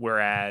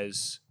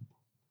 Whereas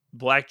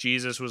Black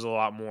Jesus was a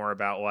lot more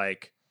about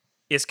like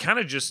it's kind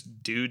of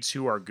just dudes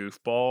who are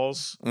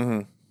goofballs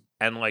Mm-hmm.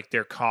 and like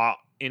they're caught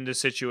into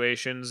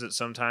situations that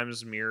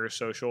sometimes mirror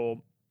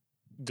social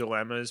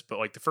dilemmas. But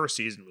like the first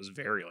season was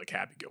very like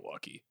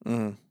happy-go-lucky,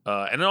 Mm-hmm.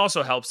 and it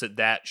also helps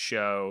that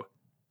show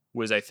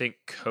was I think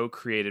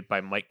co-created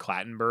by Mike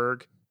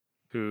Clattenburg,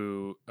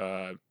 who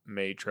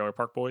made Trailer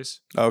Park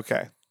Boys.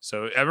 Okay.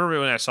 So I remember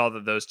when I saw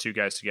that those two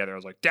guys together, I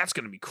was like, that's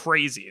going to be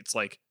crazy. It's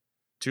like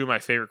two of my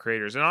favorite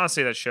creators. And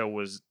honestly, that show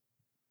was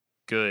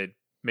good.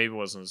 Maybe it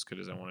wasn't as good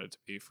as I wanted it to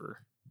be for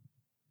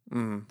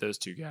Mm-hmm. those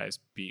two guys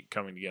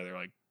coming together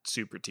like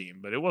super team,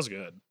 but it was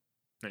good.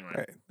 Anyway,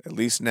 Right. At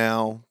least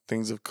now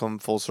things have come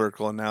full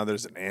circle, and now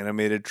there's an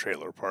animated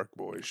Trailer Park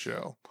Boys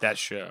show. that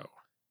show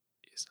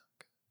is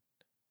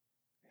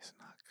It's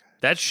not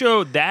good. that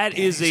show. That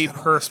is Danny's a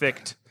gonna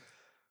perfect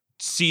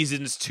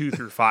seasons 2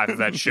 through 5 of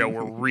that show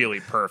were really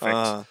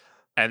perfect.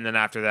 And then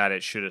after that,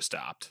 it should have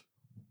stopped.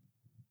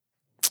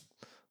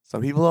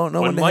 Some people don't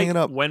know when to hang it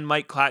up. When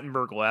Mike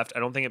Clattenburg left, I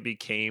don't think it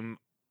became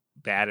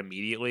bad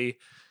immediately,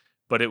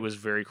 but it was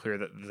very clear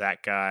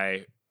that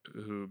guy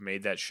who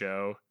made that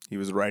show, He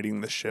was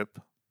riding the ship.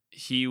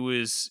 he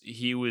was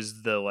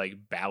the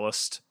like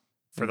ballast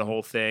for the Mhm.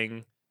 whole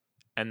thing.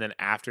 And then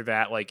after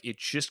that, like it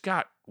just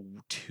got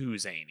too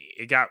zany.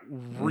 It got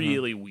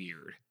really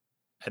weird.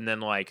 And then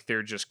like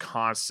they're just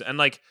constant and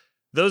like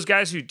those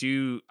guys who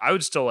do, I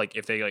would still like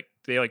if they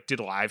did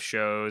live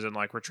shows and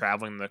like were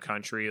traveling the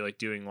country like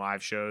doing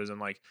live shows and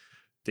like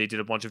they did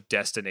a bunch of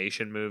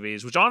destination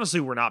movies, which honestly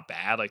were not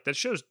bad. Like that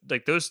shows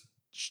like those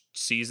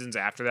seasons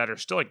after that are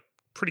still like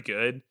pretty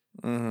good,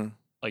 Mm-hmm.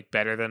 like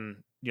better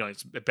than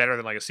it's better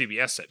than like a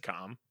CBS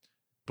sitcom.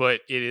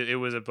 But it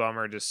was a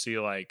bummer to see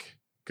like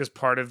because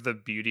part of the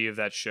beauty of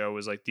that show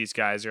was like these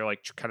guys are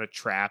like kind of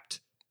trapped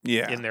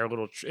Yeah. in their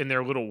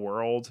little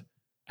world,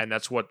 and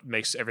that's what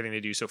makes everything they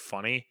do so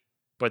funny.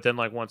 But then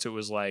like once it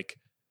was like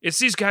it's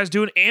these guys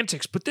doing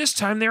antics, but this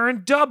time they're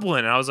in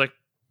Dublin, and I was like,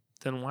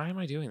 then why am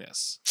I doing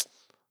this?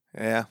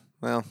 Yeah.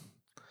 Well,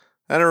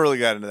 I never really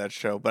got into that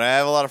show, but I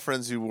have a lot of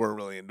friends who were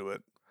really into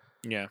it.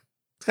 Yeah,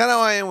 It's kind of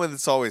how I am with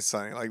It's Always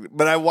Sunny. Like,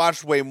 but I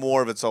watched way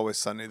more of It's Always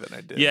Sunny than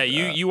I did. yeah.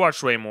 You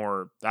watch way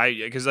more.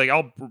 Because like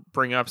I'll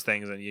bring up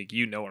things and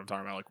you know what I'm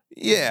talking about. Like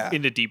Yeah.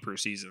 into deeper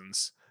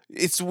seasons.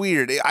 It's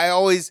weird. I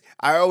always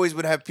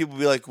would have people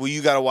be like, "Well,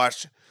 you got to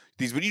watch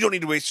these, but you don't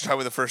need to waste your time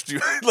with the first two.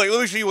 Like, let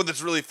me show you one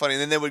that's really funny."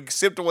 And then they would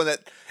skip to one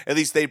that at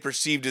least they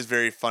perceived as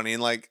very funny.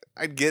 And like,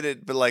 I get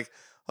it, but like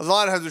a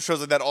lot of times with shows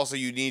like that, also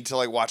you need to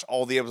like watch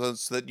all the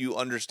episodes so that you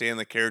understand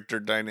the character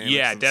dynamics.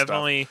 Yeah, and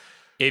definitely. Stuff.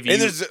 And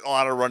there's a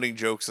lot of running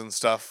jokes and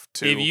stuff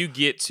too. If you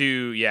get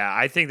to,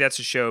 I think that's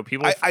a show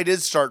people. I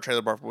did start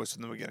Trailer Park Boys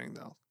from the beginning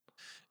though.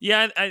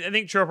 Yeah, I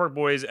think Trailer Park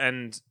Boys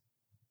and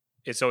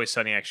It's Always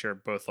Sunny actually are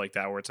both like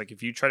that, where it's like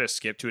if you try to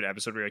skip to an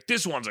episode where you're like,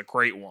 this one's a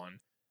great one,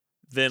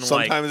 then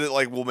sometimes it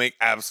like will make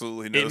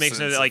absolutely no sense. It makes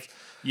no like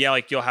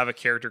like you'll have a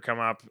character come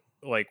up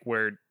like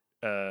where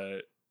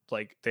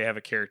like they have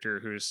a character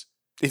who's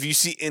if you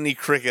see any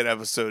cricket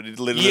episode, it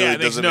literally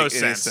doesn't make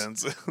any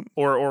sense.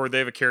 or they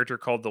have a character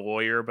called the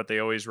lawyer, but they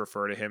always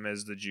refer to him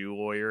as the Jew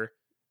lawyer,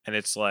 and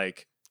it's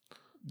like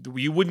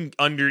you wouldn't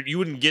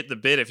get the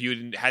bit if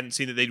you hadn't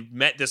seen that they'd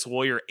met this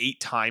lawyer 8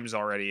 times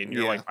already, and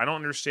you're like, I don't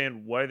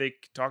understand why are they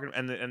talking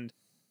and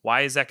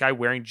why is that guy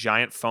wearing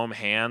giant foam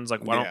hands?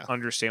 Like, I don't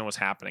understand what's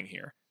happening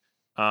here.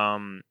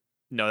 No,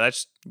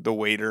 that's the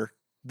waiter.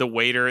 The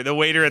waiter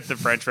at the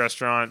French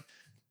restaurant.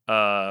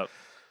 That's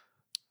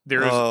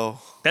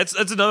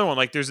another one.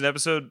 Like, there's an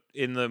episode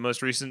in the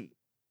most recent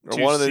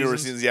one of the newer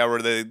seasons,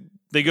 where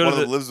they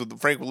go to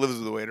Frank lives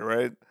with the waiter,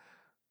 right?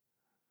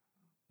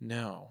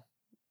 No,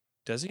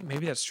 does he?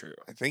 Maybe that's true.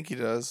 I think he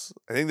does.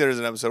 I think there's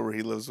an episode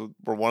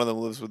where one of them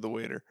lives with the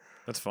waiter.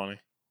 That's funny.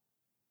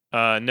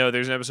 No,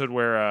 there's an episode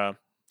where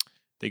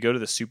they go to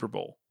the Super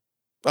Bowl.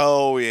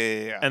 Oh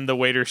yeah. And the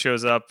waiter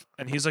shows up,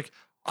 and he's like,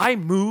 "I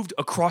moved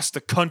across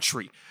the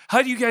country.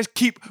 How do you guys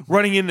keep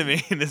running into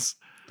me?" And this.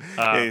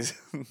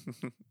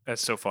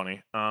 That's so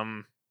funny.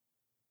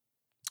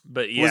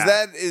 But yeah, was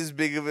that as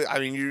big of a? I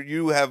mean,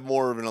 you have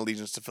more of an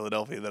allegiance to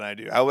Philadelphia than I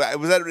do.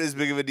 Was that as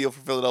big of a deal for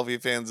Philadelphia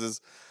fans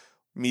as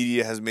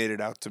media has made it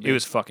out to be? It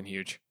was fucking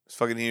huge. It's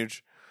fucking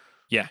huge.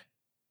 Yeah,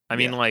 I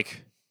mean,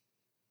 like,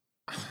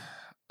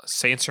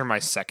 Saints are my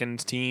second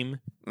team,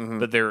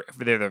 but they're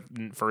the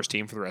first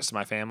team for the rest of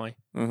my family.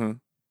 Mm-hmm.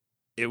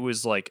 It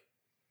was like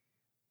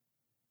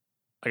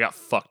I got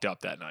fucked up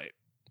that night.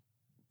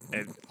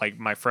 And like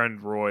my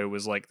friend Roy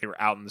was like, they were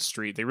out in the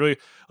street. They really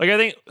like. I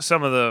think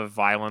some of the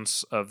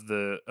violence of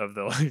the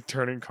like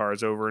turning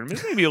cars over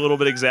and maybe a little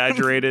bit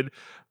exaggerated,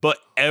 but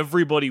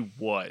everybody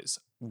was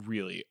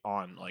really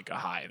on like a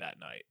high that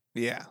night.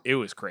 Yeah, it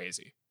was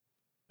crazy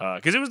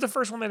because it was the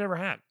first one they'd ever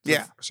had.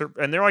 So,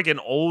 and they're like an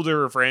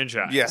older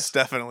franchise. Yes,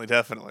 definitely.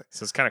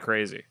 So it's kind of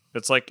crazy.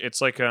 It's like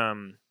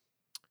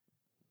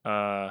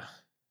so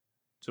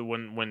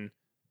when.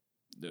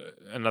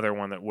 Another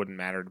one that wouldn't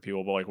matter to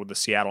people, but like when the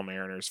Seattle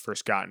Mariners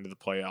first got into the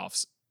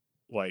playoffs,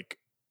 like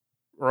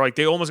or like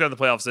they almost got in the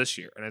playoffs this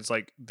year, and it's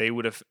like they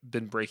would have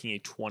been breaking a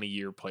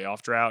 20-year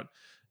playoff drought,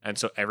 and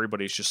so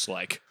everybody's just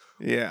like,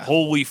 Yeah.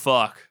 holy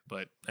fuck.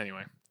 But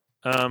anyway,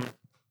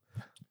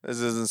 This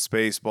isn't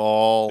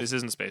Spaceball. this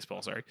isn't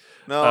Spaceball. Sorry.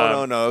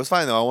 No. It was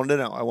fine though. I wanted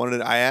to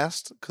know. I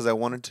asked because I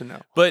wanted to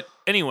know. But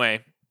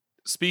anyway,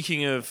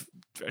 speaking of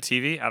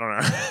TV, I don't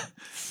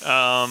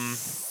know.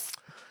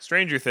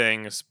 Stranger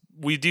Things.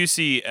 We do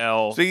see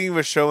Elle. Speaking of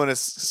a show in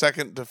its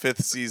 2nd to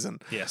 5th season,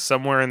 Yeah,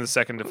 somewhere in the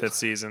 2nd to 5th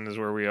season is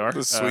where we are.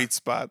 the sweet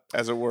spot,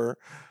 as it were.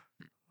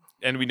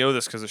 And we know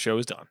this because the show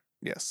is done.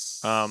 Yes.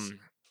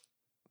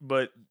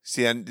 But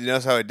See, you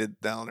notice how I did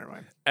that? Never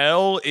mind.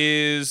 Elle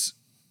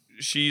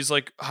she's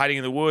like hiding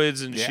in the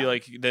woods, and she Yeah.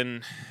 like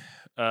then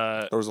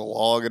There was a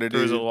log at a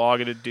there's dude. a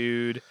log at a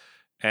dude,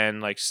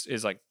 and like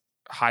is like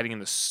hiding in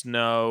the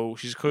snow.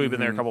 She's clearly been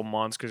there a Mhm. couple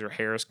months because her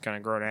hair is kind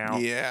of grown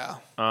out. Yeah.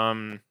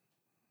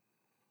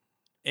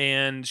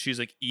 And she's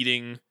like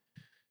eating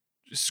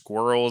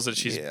squirrels, and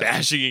she's Yeah.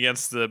 bashing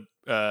against the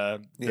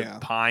Yeah.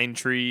 pine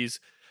trees.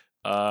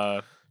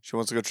 She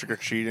wants to go trick or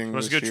treating.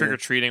 Wants to go trick or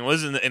treating. Well,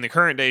 this is in the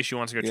current day, she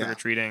wants to go Yeah. trick or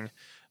treating,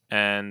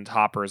 and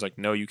Hopper is like,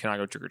 "No, you cannot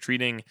go trick or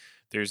treating."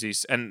 There's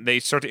these, and they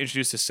start to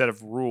introduce a set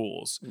of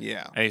rules.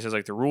 Yeah. And he says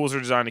like the rules are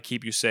designed to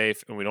keep you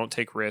safe, and we don't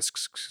take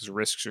risks because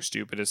risks are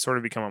stupid. It's sort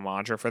of become a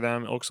mantra for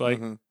them. It looks like,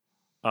 Mhm.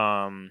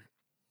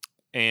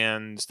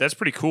 and that's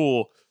pretty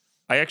cool.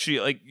 I actually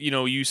like,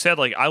 you said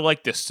like I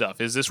like this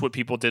stuff. Is this what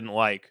people didn't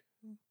like?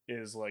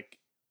 Is like,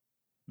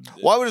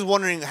 Well, I was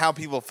wondering how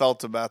people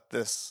felt about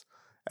this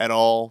at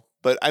all.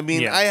 But I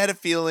mean, Yeah. I had a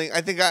feeling.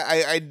 I think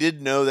I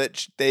did know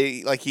that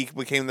he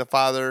became the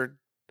father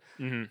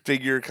mhm.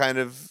 figure, kind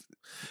of.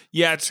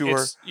 Yeah, to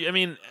her. I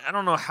mean, I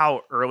don't know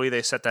how early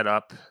they set that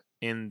up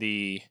in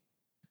the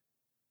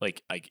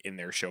like in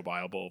their show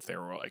Bible. If they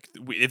were like,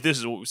 if this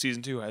is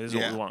season 2, this is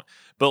what Yeah. we want.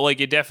 But like,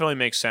 it definitely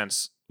makes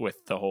sense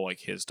with the whole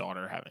like his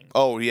daughter having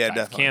Oh yeah, died of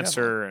definitely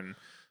cancer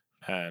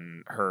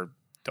and her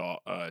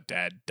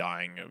dad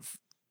dying of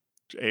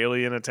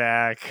alien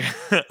attack.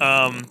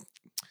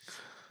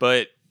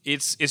 But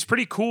it's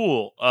pretty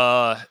cool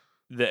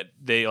that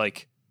they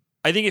like.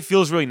 I think it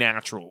feels really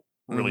natural,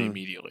 really Mhm.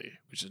 immediately,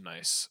 which is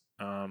nice.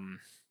 And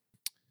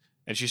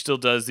she still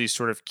does these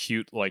sort of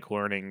cute like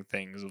learning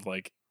things of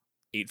like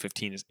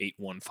 8:15 is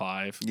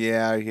 8:15.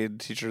 Yeah, he had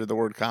teach her the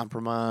word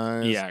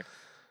compromise. Yeah,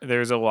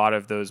 there's a lot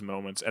of those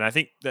moments, and I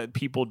think that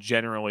people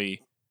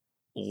generally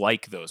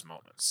like those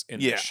moments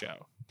in Yeah. this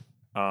show.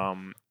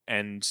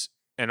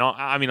 And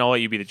I'll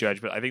let you be the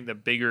judge, but I think the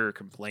bigger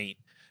complaint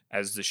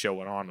as the show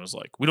went on was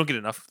like, we don't get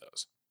enough of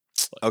those.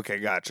 Okay,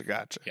 gotcha.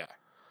 Yeah.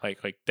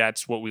 Like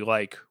that's what we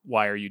like.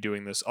 Why are you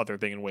doing this other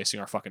thing and wasting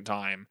our fucking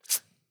time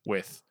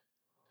with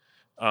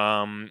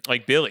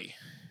like Billy?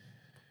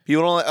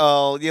 People don't.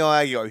 I get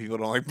why people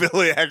don't like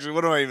Billy. Actually,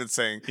 what am I even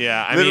saying?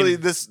 Yeah, I Literally,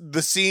 mean,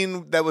 the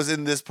scene that was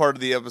in this part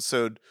of the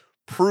episode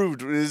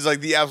proved is like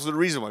the absolute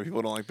reason why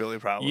people don't like Billy.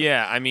 Probably.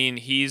 yeah, I mean,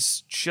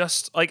 he's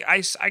just like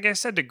I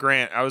said to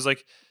Grant, I was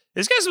like,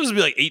 this guy's supposed to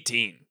be like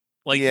 18.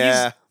 Like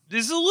Yeah.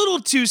 he's a little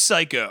too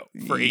psycho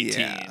for 18.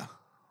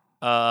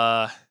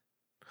 Yeah.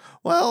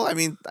 Well, I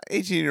mean,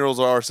 18-year-olds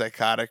are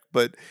psychotic,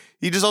 but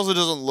he just also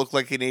doesn't look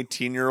like an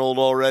 18-year-old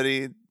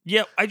already.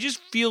 Yeah, I just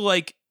feel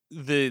like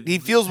He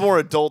feels more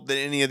adult than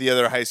any of the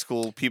other high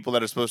school people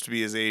that are supposed to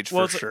be his age,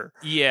 Well, for it's like- sure.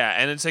 yeah,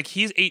 and it's like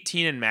he's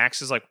 18 and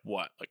Max is like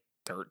what, like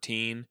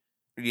 13,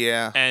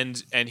 Yeah. and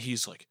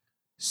he's like,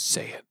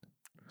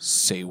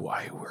 say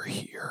why we're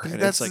here, and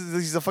That's it's like,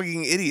 he's a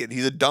fucking idiot.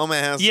 He's a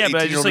dumbass. Yeah,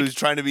 but I just, 18-year-old like- who's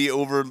trying to be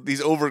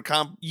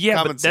overcompensating.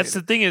 yeah, but that's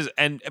the thing is,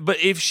 but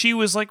if she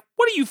was like,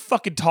 what are you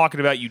fucking talking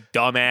about, you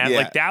dumbass? Yeah.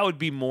 Like that would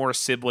be more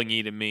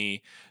sibling-y to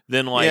me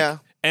than like, Yeah.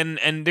 and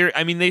there,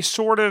 I mean, they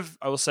sort of,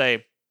 I will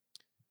say,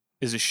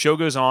 as the show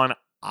goes on,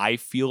 I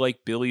feel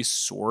like Billy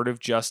sort of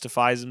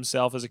justifies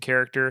himself as a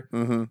character.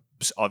 Mm-hmm.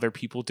 Other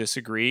people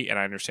disagree, and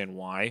I understand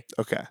why.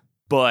 Okay.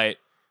 But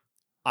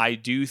I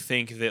do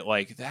think that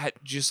like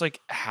that, just like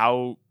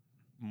how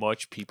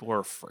much people are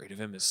afraid of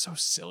him is so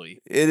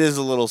silly. It is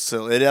a little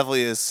silly. It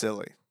definitely is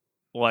silly.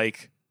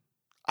 Like,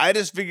 I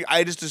just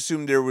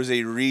assumed there was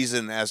a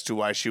reason as to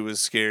why she was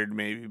scared,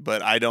 maybe,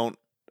 but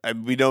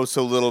we know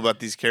so little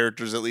about these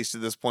characters, at least at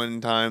this point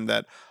in time,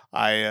 that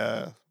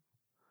I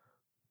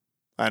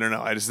don't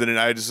know. I just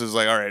was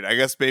like, all right, I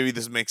guess maybe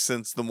this makes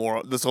sense.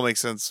 This will make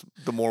sense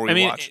the more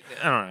we watch.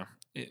 I don't know.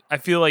 I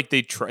feel like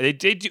they try. They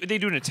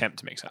do an attempt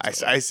to make sense.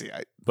 of it. I see.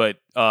 But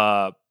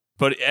I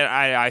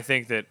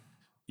think that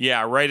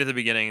right at the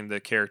beginning the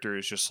character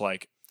is just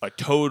like a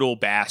total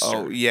bastard.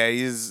 Oh yeah,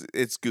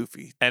 it's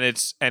goofy. And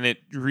it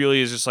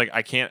really is just like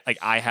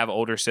I have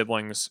older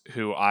siblings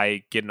who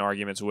I get in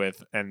arguments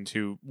with, and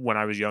who when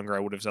I was younger I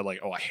would have said like,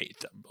 oh, I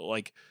hate them, but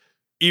like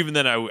even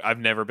then I've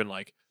never been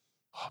like,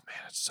 oh man,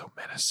 it's so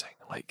menacing.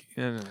 Like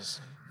Yeah.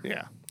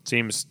 It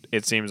seems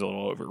a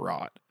little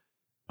overwrought.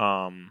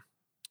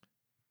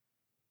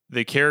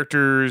 The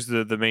characters,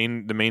 the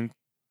main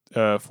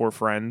 4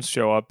 friends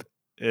show up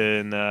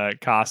in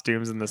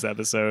costumes in this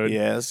episode.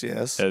 Yes.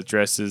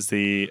 Dressed as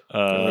the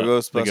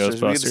Ghostbusters. We get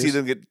to see Ghostbusters.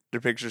 them get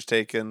their pictures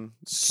taken.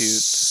 It's cute.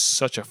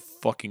 such a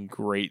fucking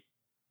great.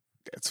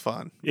 It's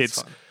fun.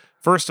 It's fun.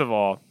 First of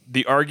all,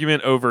 the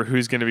argument over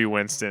who's going to be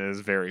Winston is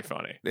very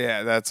funny.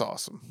 Yeah, that's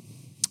awesome.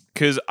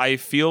 Because I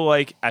feel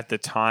like at the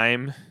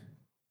time,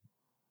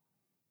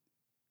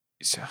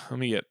 so let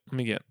me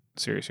get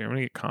serious here. I'm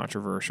gonna get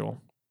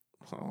controversial.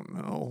 Oh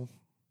no.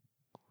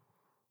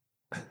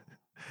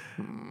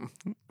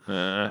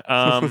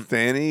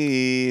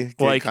 Danny,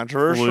 like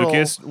controversial.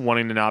 Lucas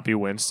wanting to not be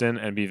Winston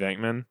and be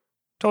Venkman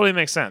totally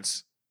makes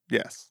sense.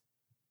 Yes,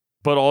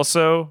 but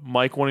also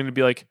Mike wanting to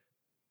be like,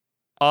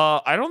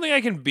 I don't think I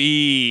can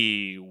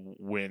be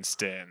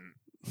Winston.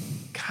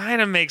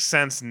 Kind of makes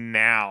sense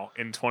now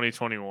in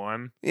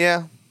 2021.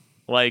 Yeah,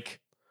 like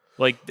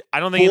I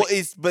don't think.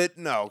 Well, but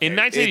no. Okay. In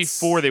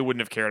 1984, they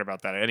wouldn't have cared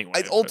about that anyway.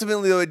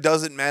 Ultimately, though, it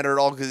doesn't matter at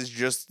all because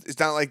it's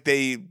not like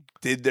they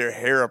did their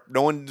hair up.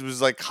 No one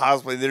was like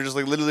cosplaying. They're just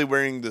like literally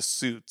wearing the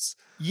suits.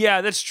 Yeah,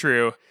 that's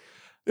true.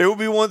 It would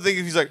be one thing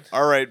if he's like,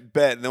 "All right,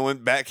 bet," and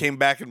then came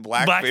back in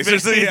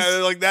blackface. So,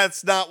 yeah, like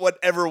that's not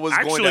whatever was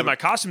going on. Actually, my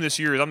costume this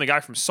year is I'm the guy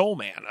from Soul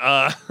Man.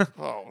 I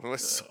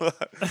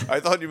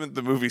thought you meant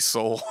the movie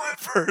Soul at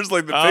first,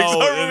 like the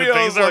Pixar movie. The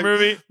Pixar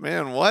movie.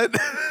 Man, what?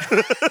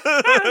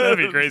 That'd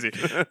be crazy.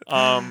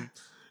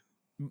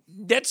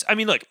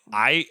 Look,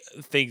 I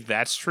think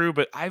that's true,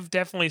 but I've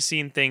definitely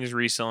seen things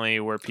recently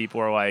where people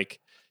are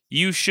like,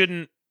 "You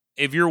shouldn't."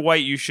 If you're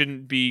white, you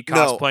shouldn't be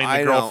cosplaying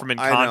the girl from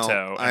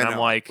Encanto. And I'm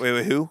like,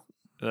 wait, who?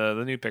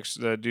 The new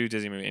picture, the new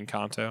Disney movie,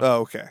 Encanto.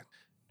 Oh, okay.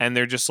 And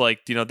they're just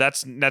like,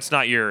 that's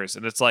not yours.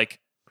 And it's like,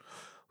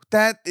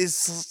 that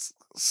is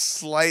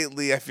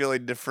slightly, I feel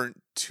like, different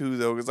too,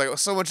 though, because like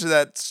so much of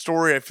that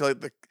story, I feel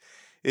like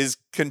is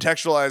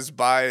contextualized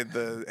by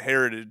the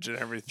heritage and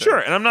everything. Sure,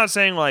 and I'm not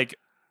saying like,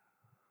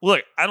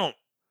 look, I don't.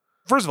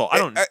 First of all, I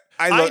don't.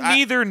 I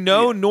neither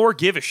know nor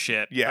give a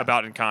shit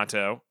about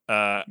Encanto.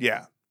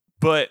 Yeah.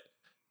 But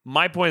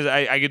my point is,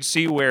 I could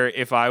see where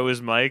if I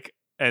was Mike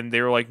and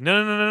they were like,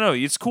 no,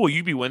 it's cool,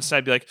 you be Winston,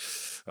 I'd be like,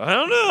 I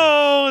don't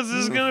know, is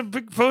this going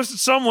to be posted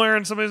somewhere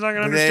and somebody's not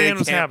going to understand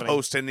what's happening?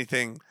 Post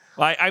anything.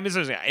 I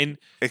misunderstand.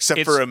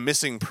 Except for a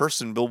missing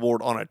person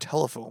billboard on a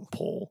telephone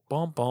pole.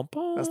 Bum, bum,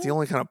 bum. That's the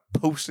only kind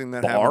of posting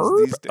that Barb? happens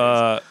these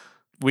days.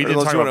 We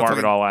didn't talk about Barb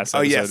at all last episode.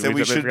 Oh, yes, and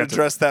we should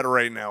address that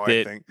right now,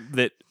 I think.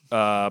 That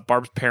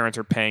Barb's parents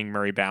are paying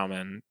Murray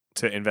Bauman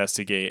to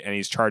investigate, and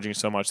he's charging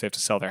so much they have to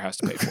sell their house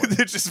to pay for it.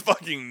 It's just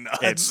fucking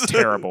nuts. It's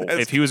terrible.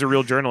 If he was a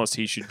real journalist,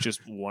 he should just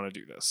want to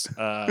do this.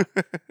 I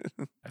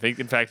think,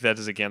 in fact, that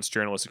is against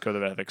journalistic code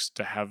of ethics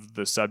to have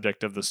the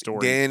subject of the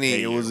story.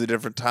 Danny, it was a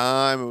different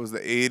time. It was the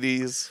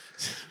 80s.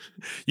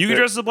 You could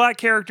dress as a black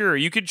character.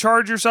 You could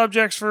charge your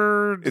subjects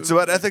for... It's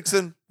about ethics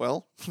and,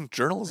 well,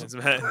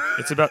 journalism.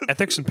 It's about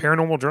ethics and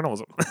paranormal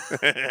journalism.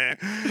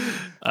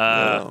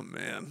 Oh,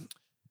 man.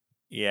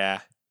 Yeah.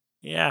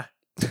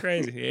 It's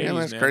crazy. Yeah,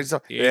 that's crazy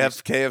stuff. They have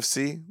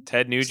KFC.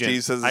 Ted Nugent.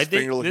 Steve says I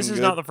think this is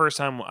good. not the first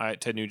time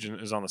Ted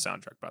Nugent is on the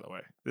soundtrack, by the way.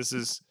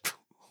 It's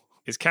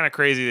kind of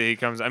crazy that he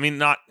comes. I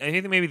mean, I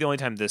think maybe the only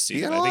time this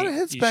season. He got a lot of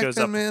hits back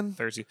then, man.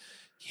 Thursday.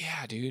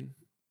 Yeah, dude.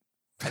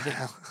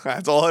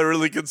 That's all I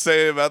really could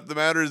say about the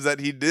matter is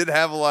that he did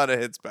have a lot of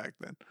hits back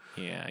then.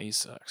 Yeah, he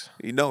sucks.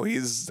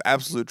 He's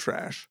absolute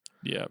trash.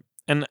 Yeah.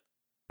 And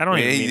I don't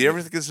even you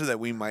ever consider that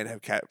we might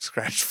have cat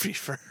scratch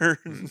fever?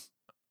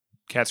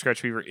 Cat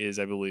Scratch Fever is,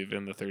 I believe,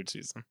 in the third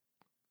season.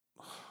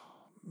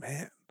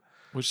 Man.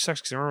 Which sucks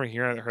because I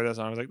remember I heard that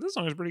song. I was like, this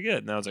song is pretty good.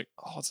 And I was like,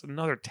 oh, it's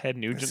another Ted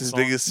Nugent song. It's his song.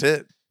 biggest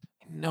hit.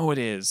 No, it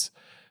is.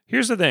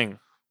 Here's the thing.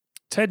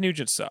 Ted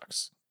Nugent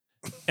sucks.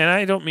 And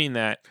I don't mean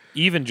that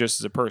even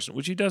just as a person,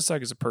 which he does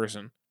suck as a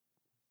person.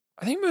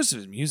 I think most of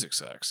his music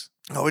sucks.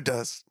 Oh, it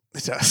does.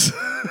 It does.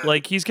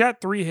 Like, he's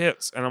got 3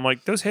 hits, and I'm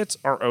like, those hits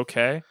are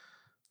okay.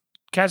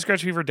 Cat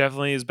Scratch Fever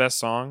definitely his best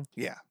song.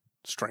 Yeah.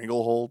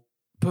 Stranglehold.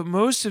 But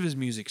most of his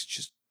music's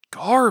just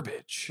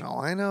garbage. No,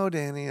 I know,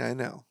 Danny. I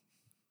know.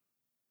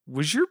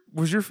 Was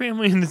your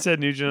family into Ted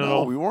Nugent at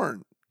all? No, we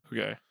weren't.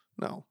 Okay.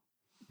 No.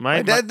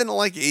 My dad didn't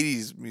like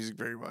 80s music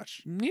very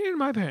much. Neither did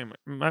my family.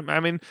 I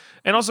mean,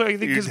 and also I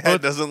think your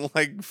dad doesn't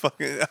like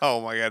fucking.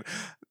 Oh my god.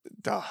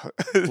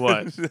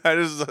 What? I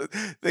just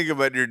think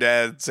about your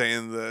dad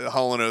saying the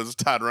Hall & Oates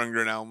Todd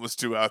Rundgren album was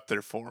too out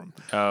there for him.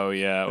 Oh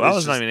yeah, well, that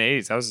was not even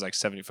 80s. That was like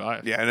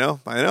 75. Yeah, I know.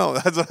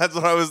 That's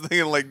what I was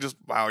thinking. Like, just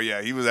wow,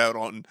 yeah, he was out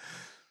on.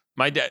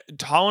 My dad,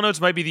 Hall & Oates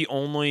might be the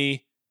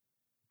only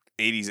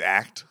 80s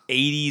act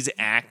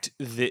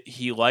that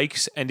he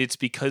likes, and it's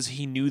because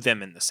he knew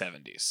them in the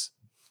 70s.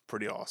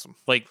 Pretty awesome.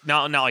 Like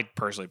not like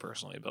personally,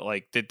 but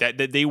like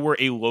that they were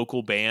a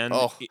local band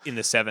in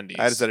the 70s.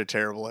 I just had a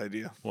terrible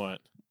idea.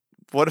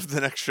 What if the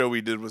next show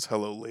we did was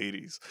Hello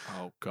Ladies?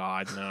 Oh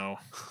God, no.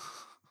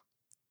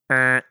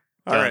 All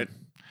right.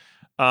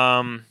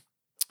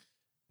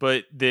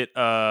 But but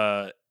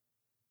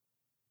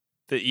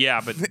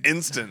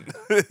instant.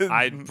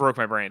 I broke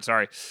my brain.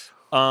 Sorry.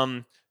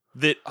 Like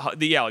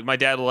my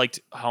dad liked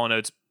Hall &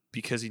 Oates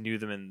because he knew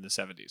them in the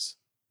 70s.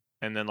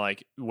 And then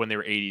like when they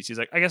were 80s, he's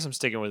like, I guess I'm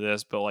sticking with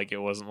this, but like it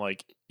wasn't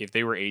like if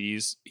they were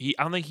 80s,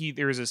 I don't think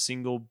there was a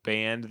single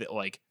band that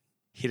like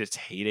hit its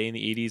heyday in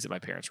the 80s that my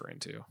parents were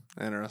into.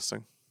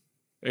 Interesting.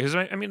 Because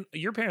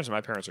your parents and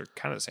my parents are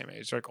kind of the same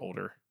age. They're like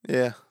older.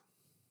 Yeah.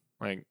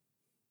 Like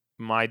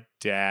my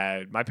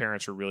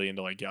parents are really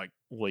into like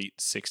late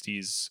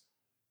 60s,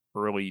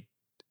 early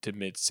to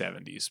mid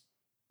 70s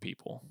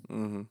people.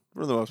 Mm-hmm.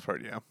 For the most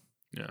part, yeah.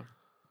 Yeah.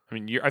 I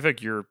mean, I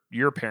think your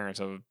parents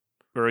have,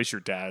 or at least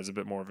your dad has a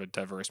bit more of a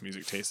diverse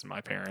music taste than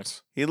my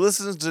parents. He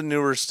listens to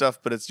newer stuff,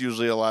 but it's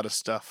usually a lot of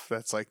stuff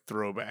that's like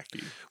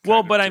throwbacky.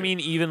 Well, but I mean,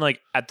 even like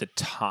at the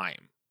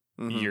time,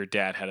 your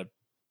dad had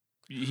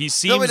he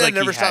seems my dad like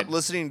never stopped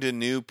listening to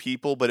new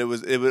people, but it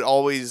would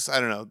always,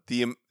 I don't know,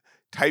 the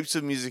types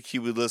of music he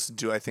would listen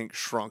to, I think,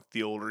 shrunk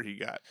the older he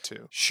got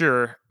too.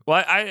 Sure.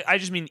 Well, I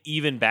just mean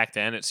even back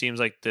then, it seems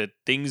like the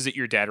things that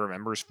your dad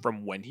remembers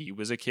from when he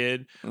was a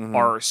kid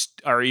are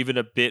even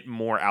a bit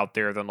more out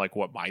there than like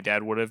what my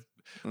dad would have.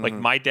 Like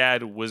my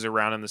dad was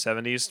around in the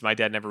 70s. My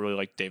dad never really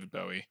liked David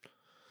Bowie.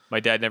 My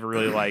dad never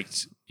really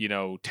liked,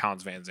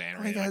 Townes Van Zandt.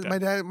 Or anything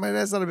like that. My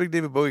dad's not a big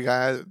David Bowie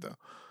guy either, though.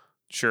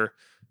 Sure.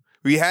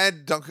 We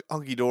had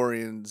Hunky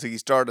Dory and Ziggy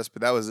Stardust,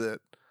 but that was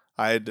it.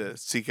 I had to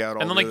seek out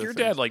all. And then the like your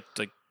things. dad liked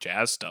like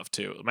jazz stuff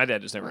too. My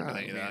dad just never did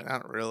any of that.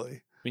 Not really.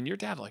 I mean, your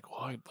dad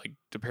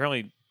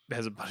apparently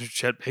has a bunch of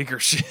Chet Baker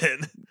shit.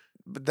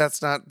 But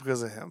that's not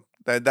because of him.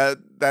 That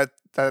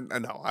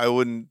no, I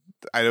wouldn't.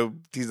 I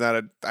don't. He's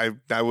not a.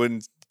 I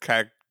wouldn't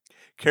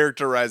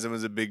characterize him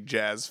as a big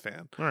jazz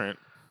fan. All right.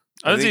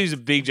 I don't say he's a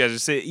big jazz. I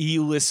say he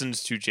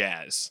listens to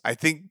jazz. I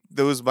think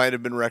those might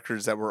have been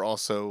records that were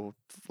also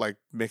like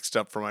mixed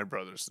up for my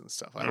brothers and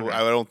stuff. I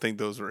don't think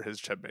those were his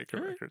Chet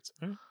Baker records.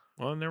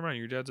 Well, never mind.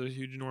 Your dad's a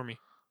huge normie.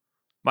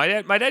 My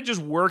dad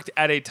just worked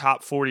at a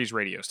top 40s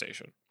radio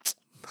station.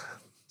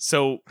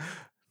 So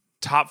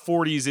top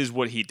 40s is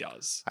what he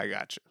does. I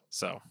got you.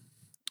 So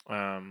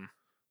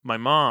my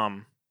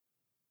mom,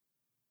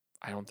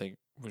 I don't think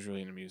was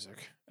really into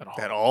music at all.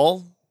 At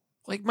all?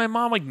 Like my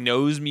mom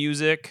knows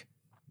music.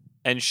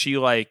 And she's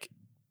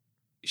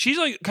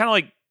kind of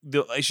like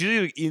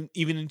she's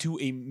even into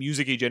a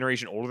music a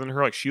generation older than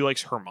her. Like she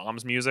likes her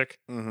mom's music.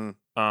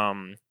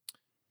 Mm-hmm.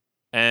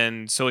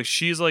 And so like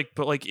she's like,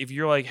 but like if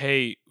you're like,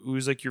 hey,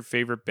 who's like your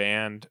favorite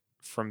band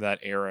from that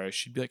era?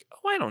 She'd be like,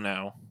 oh, I don't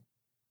know.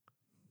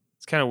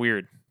 It's kind of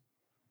weird,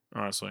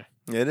 honestly.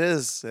 It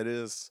is. It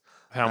is.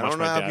 I don't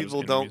know how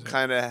people don't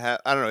kind of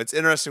have. I don't know. It's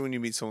interesting when you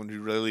meet someone who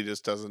really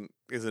just isn't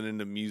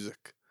into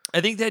music.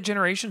 I think that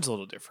generation's a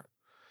little different.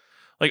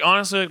 Like,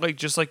 honestly, like,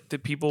 just like the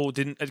people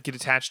didn't get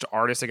attached to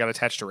artists, they got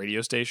attached to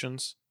radio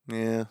stations.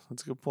 Yeah,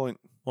 that's a good point.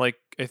 Like,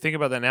 I think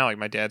about that now. Like,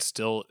 my dad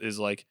still is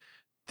like,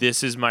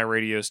 this is my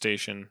radio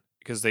station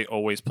because they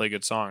always play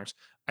good songs.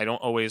 I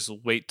don't always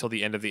wait till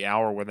the end of the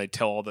hour when they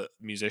tell all the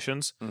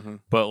musicians,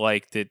 but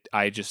like that,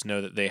 I just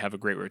know that they have a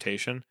great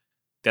rotation.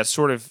 That's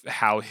sort of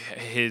how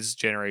his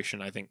generation,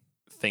 I think,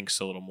 thinks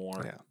a little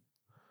more. Yeah.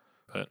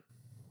 But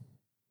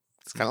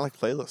it's kind of like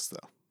playlists,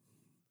 though.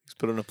 Just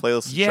put on a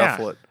playlist and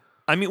shuffle it.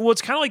 I mean, well,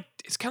 it's kind of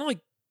like,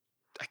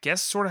 I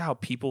guess, sort of how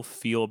people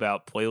feel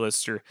about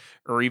playlists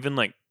or even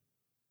like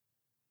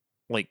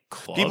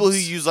clubs. People who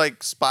use like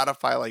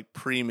Spotify, like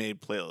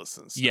pre-made playlists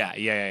and stuff.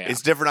 Yeah.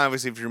 It's different,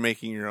 obviously, if you're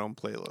making your own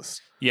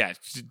playlist. Yeah,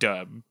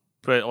 duh.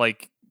 But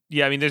like,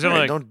 yeah, I mean, there's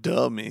definitely don't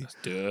duh me.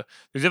 Duh.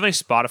 There's definitely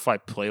Spotify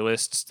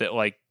playlists that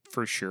like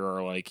for sure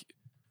are like,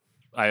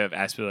 I have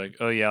asked people like,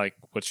 oh yeah, like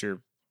what's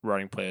your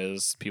running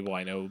playlist? People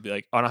I know will be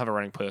like, I don't have a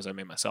running playlist I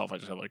made myself. I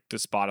just have like the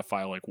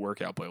Spotify like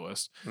workout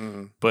playlist.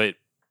 Mm-hmm. But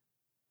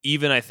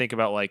even I think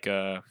about like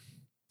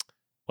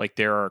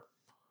there are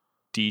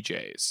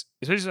DJs,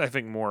 especially I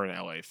think more an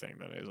LA thing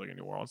than it is like in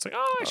New Orleans. It's like,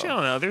 oh, actually, I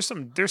don't know. There's some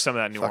of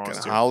that in New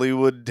Orleans too.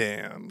 Hollywood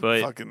Dan, but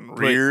fucking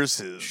rears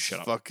his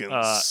fucking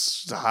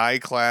high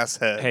class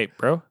head. Hey,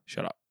 bro,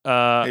 shut up.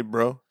 Hey,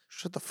 bro.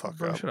 Shut the fuck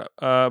up. Shut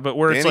up. But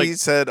where Danny it's like,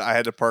 said I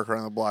had to park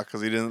around the block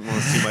because he didn't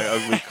want to see my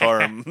ugly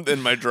car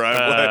in my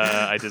driveway.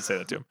 I did say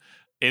that to him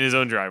in his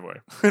own driveway.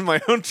 In my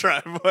own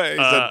driveway,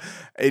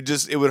 he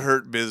said it would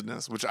hurt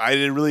business, which I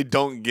really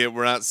don't get.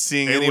 We're not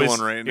seeing anyone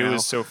right now. It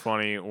was so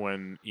funny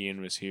when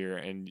Ian was here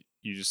and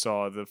you just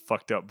saw the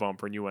fucked up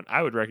bumper and you went,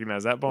 I would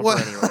recognize that bumper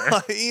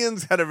anywhere.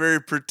 Ian's had a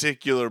very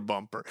particular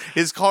bumper.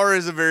 His car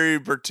has a very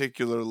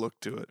particular look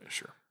to it.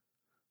 Sure.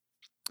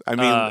 I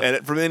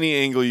mean, from any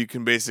angle, you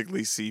can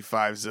basically see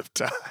 5 zip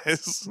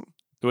ties.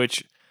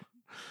 Which,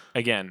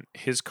 again,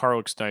 his car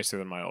looks nicer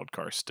than my old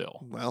car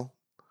still. Well,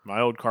 my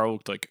old car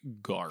looked like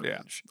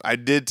garbage. Yeah. I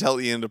did tell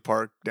Ian to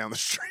park down the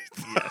street,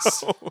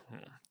 though.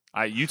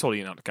 Yes. You told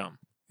Ian not to come.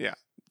 Yeah.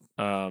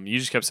 You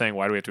just kept saying,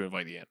 why do we have to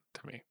invite Ian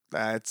to me?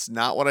 That's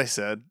not what I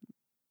said.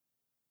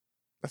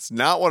 That's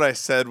not what I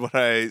said. What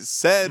I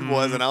said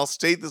was, and I'll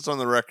state this on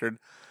the record,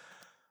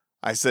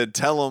 I said,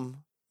 tell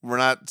him we're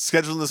not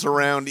scheduling this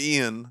around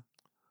Ian.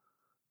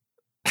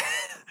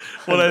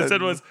 What I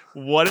said was,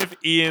 what if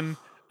Ian,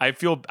 I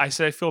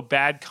said I feel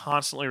bad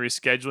constantly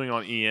rescheduling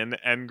on Ian,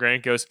 and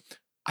Grant goes,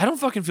 I don't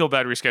fucking feel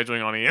bad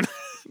rescheduling on Ian.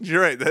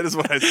 You're right. That is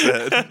what I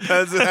said.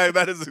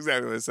 That is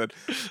exactly what I said.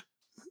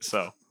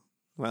 So.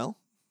 Well.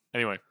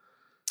 Anyway.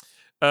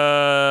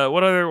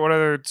 What other? You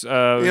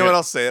know what?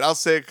 I'll say it. I'll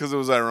say it because it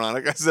was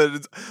ironic. I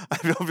said I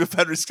feel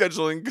bad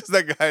rescheduling because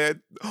that guy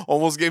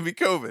almost gave me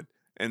COVID,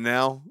 and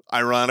now,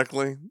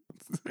 ironically,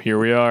 here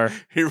we are.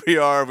 Here we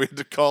are. We had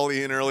to call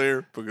Ian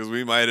earlier because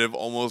we might have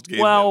almost gave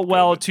him Well,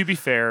 COVID. to be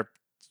fair,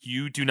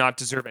 you do not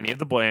deserve any of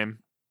the blame.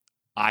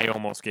 I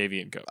almost gave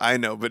Ian COVID. I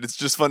know, but it's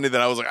just funny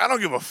that I was like, I don't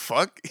give a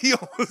fuck. He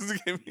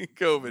almost gave me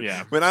COVID.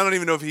 Yeah. But I don't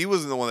even know if he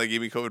wasn't the one that gave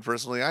me COVID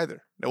personally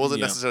either. That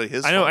wasn't necessarily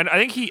his I know, fault. and I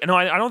think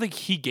I don't think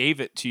he gave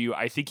it to you.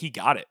 I think he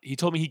got it. He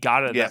told me he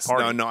got it at that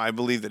party. No, I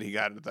believe that he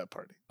got it at that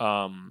party.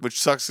 Which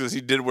sucks because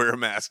he did wear a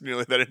mask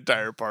nearly that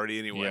entire party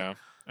anyway. Yeah.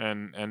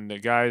 And the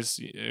guys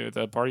at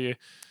the party,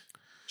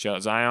 shout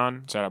out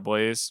Zion, shout out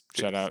Blaze,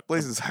 shout out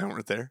Blaze and Zion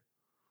weren't there.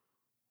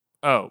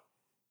 Oh.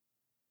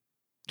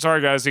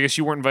 Sorry, guys. I guess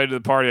you weren't invited to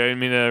the party. I didn't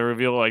mean to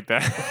reveal it like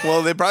that.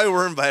 Well, they probably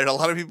were invited. A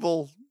lot of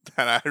people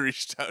that I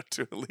reached out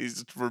to at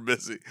least were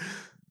busy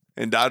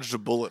and dodged a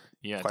bullet.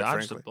 Yeah, quite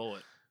dodged frankly. a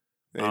bullet.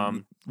 They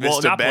Well,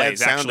 missed a not bad Blaze.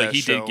 sound Actually, at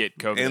he show did get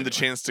COVID. and anyway. the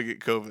chance to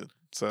get COVID.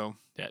 So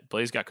Yeah,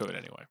 Blaze got COVID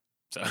anyway.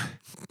 So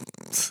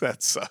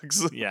that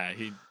sucks. yeah,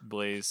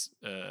 Blaze.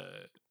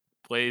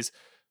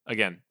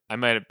 Again, I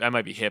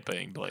might be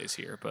hipping Blaze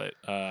here, but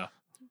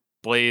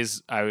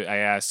Blaze, I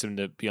asked him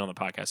to be on the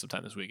podcast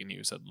sometime this week, and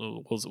he said,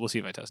 "We'll see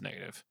if I test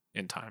negative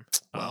in time."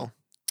 Well,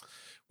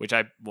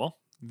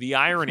 the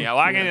irony.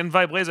 I can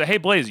invite Blaze. Hey,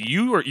 Blaze,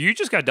 you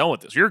just got done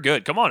with this. You're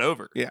good. Come on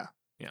over. Yeah.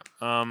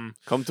 Come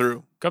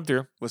through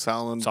with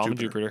Solomon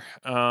Jupiter.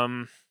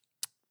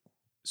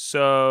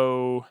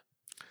 So,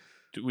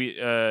 do we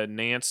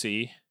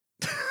Nancy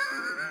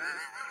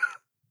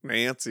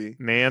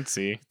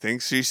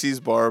thinks she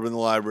sees Barb in the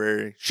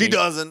library. She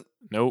doesn't.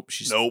 Nope.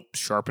 She's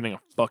sharpening a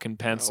fucking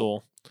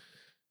pencil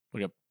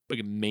like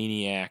a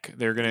maniac.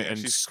 They're gonna and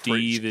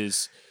Steve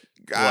is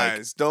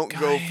guys. Don't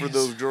go for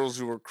those girls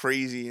who are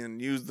crazy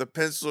and use the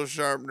pencil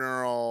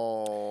sharpener.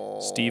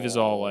 All Steve is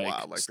all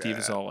like Steve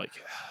is all like,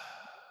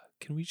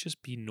 can we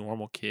just be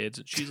normal kids?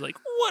 And she's like,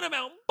 what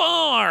about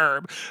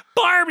Barb?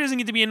 Barb doesn't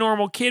get to be a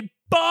normal kid.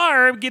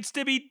 Barb gets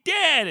to be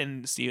dead.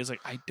 And Steve is like,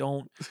 I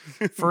don't.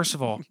 First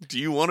of all, do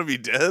you want to be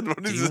dead?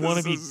 Do you want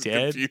to be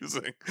dead?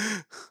 Confusing.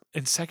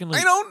 And secondly,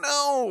 I don't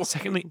know.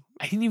 Secondly,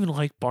 I didn't even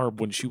like Barb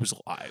when she was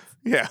alive.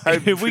 Yeah,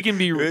 if we can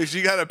be,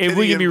 she got a. If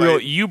we can be real,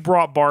 you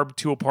brought Barb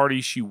to a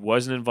party she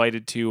wasn't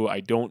invited to.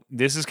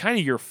 This is kind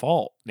of your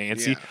fault,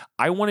 Nancy. Yeah.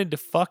 I wanted to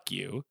fuck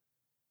you,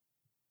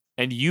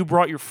 and you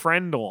brought your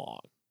friend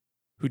along,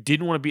 who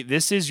didn't want to be.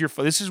 This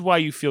is why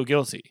you feel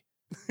guilty.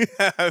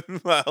 Yeah,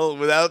 well,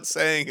 without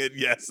saying it,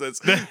 yes, that's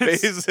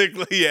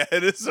basically,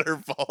 it is her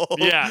fault.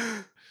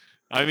 Yeah.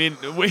 I mean,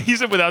 he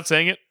said without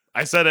saying it.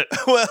 I said it.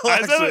 Well,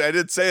 I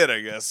did say it,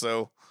 I guess,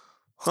 so.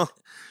 Huh.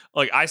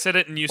 Like, I said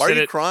it and you Why said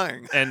are you it.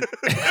 crying? And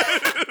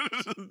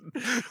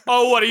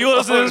oh, what are you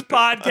listening to this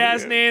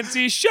podcast,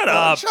 Nancy? Shut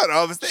up. Shut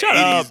up. It's the Shut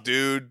 80s, up.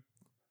 dude.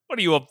 What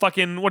are you, a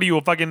fucking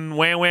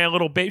wham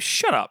little babe?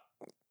 Shut up.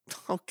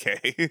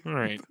 Okay. All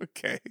right.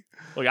 Okay.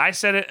 Look, I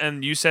said it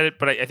and you said it,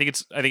 but I think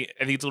it's a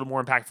little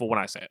more impactful when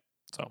I say it.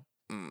 So,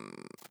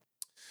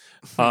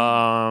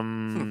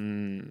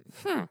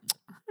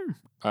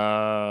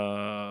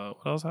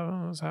 what else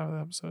happened in the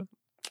episode?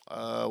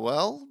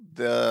 Well,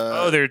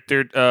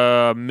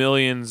 they're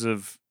millions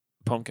of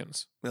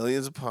pumpkins.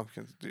 Millions of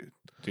pumpkins, dude.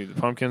 Dude,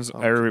 the pumpkins,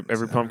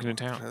 every pumpkin in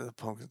town. The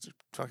pumpkins are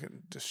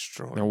fucking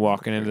destroyed. They're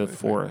walking into the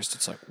forest.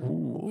 It's like,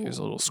 ooh, there's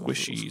a little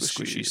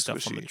squishy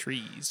stuff on the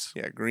trees.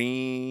 Yeah,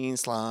 green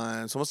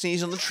slime. Someone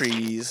sneezed on the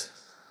trees.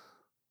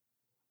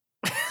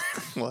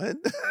 What?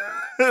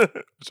 I'm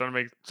trying to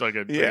make like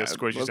a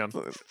squishy sound.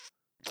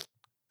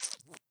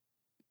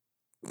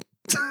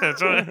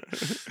 That's right.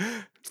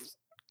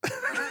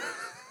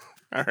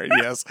 All right.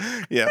 Yes.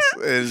 It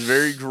is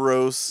very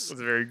gross. It's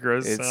a very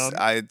gross sound.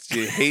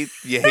 You hate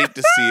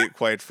to see it.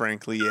 Quite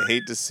frankly, you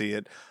hate to see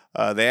it.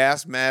 They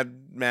asked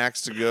Mad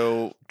Max to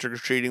go trick or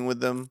treating with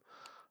them.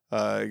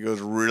 It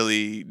goes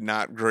really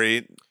not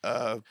great.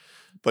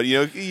 But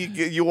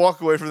you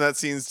walk away from that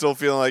scene still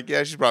feeling like,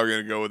 yeah, she's probably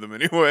gonna go with him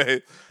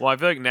anyway. Well, I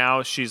feel like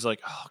now she's like,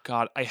 oh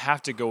God, I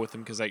have to go with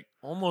him because I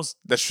almost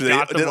That's true.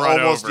 got They them run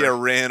almost over.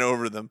 ran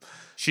over them.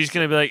 She's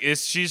gonna be like,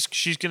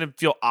 she's gonna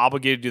feel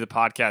obligated to do the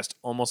podcast,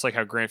 almost like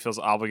how Grant feels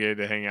obligated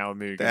to hang out with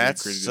me.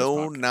 That's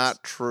so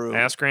not true. I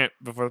asked Grant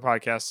before the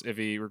podcast if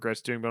he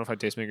regrets doing Bonafide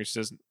Tastemaker. She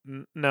says,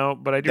 no,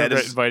 but I do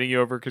regret inviting you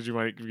over because you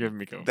might have given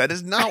me COVID. That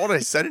is not what I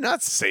said. I did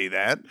not say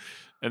that.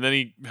 And then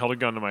he held a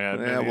gun to my head.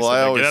 Yeah, and well, said,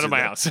 I always get out of do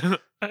my that. house.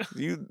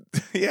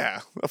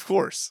 Yeah, of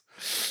course.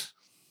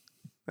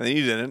 And then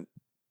you didn't.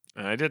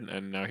 And I didn't,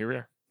 and now here we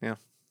are. Yeah.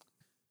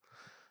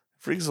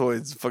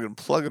 Freakazoid's fucking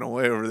plugging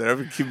away over there. I've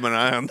been keeping an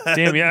eye on that.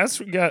 Damn, yeah, that's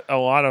got a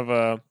lot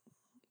of.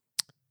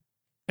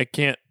 I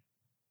can't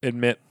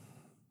admit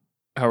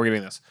how we're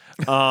getting this.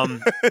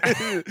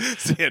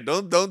 So yeah,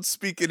 don't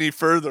speak any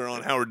further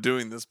on how we're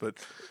doing this, but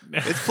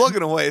it's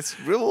plugging away.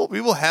 We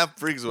will have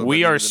Freakazoid.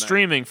 We are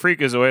streaming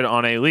Freakazoid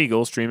on a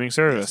legal streaming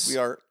service. Yes, we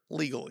are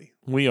legally.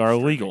 We are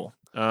legal.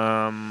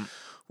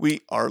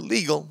 We are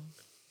legal.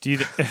 Do you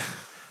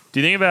Do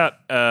you think about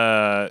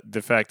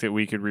the fact that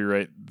we could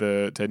rewrite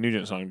the Ted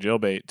Nugent song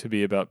 "Jailbait" to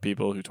be about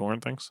people who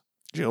torrent things?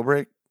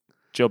 Jailbreak?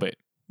 Jailbait.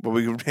 But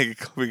we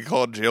could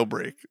call it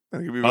jailbreak. It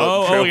could be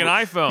Like an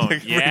iPhone.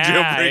 Like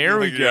Yeah, there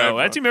we like go. your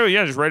That's iPhone.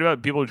 even just write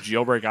about people who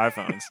jailbreak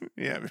iPhones.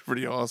 Yeah, it'd be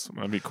pretty awesome.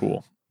 That'd be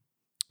cool.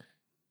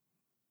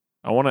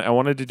 I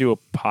wanted to do a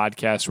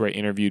podcast where I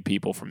interviewed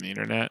people from the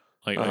internet,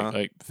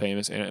 like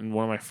famous. And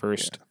one of my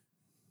first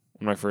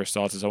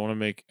thoughts is I want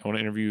to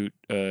interview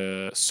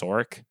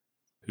Sork,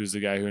 who's the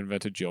guy who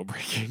invented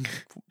jailbreaking.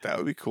 That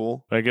would be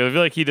cool. Like I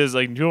feel like he does.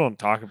 Like people don't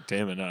talk to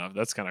him enough.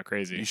 That's kind of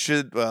crazy. You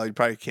should. Well, you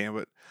probably can.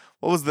 But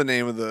what was the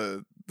name of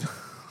the?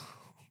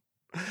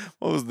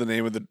 What was the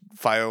name of the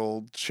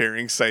file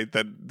sharing site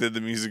that did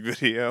the music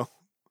video?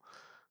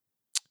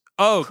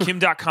 Oh,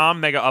 Kim.com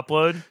mega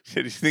upload.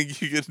 Do you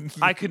think you could?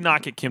 I could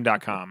not get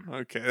Kim.com.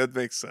 Okay, that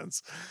makes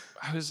sense.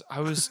 I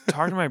was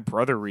talking to my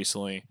brother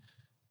recently,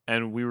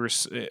 and we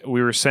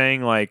were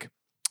saying like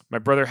my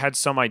brother had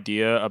some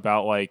idea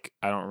about like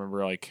I don't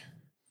remember like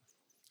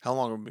How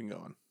long have we been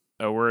going?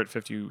 we're at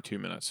 52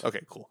 minutes.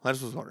 Okay, cool. I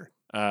just was wondering.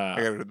 I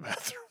gotta go to the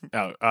bathroom.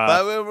 Oh, I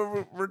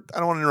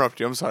don't want to interrupt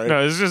you. I'm sorry.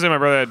 no, this is just that my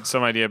brother had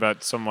some idea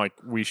about some like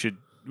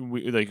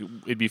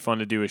it'd be fun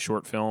to do a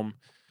short film,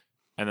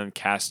 and then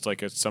cast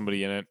like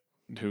somebody in it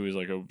who is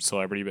like a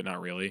celebrity but not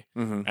really.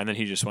 Mm-hmm. And then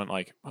he just went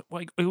like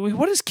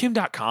what is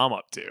Kim.com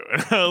up to?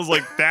 And I was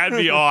like, that'd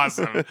be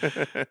awesome.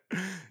 It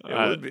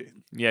would be.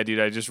 Yeah,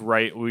 dude,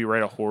 we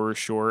write a horror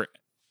short,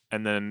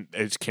 and then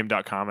it's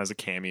Kim.com as a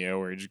cameo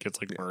where he just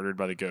gets like murdered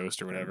by the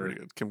ghost or whatever.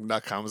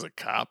 Kim.com is a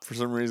cop for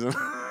some reason.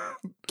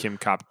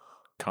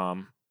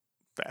 Kim.com.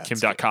 That's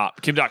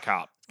Kim.cop.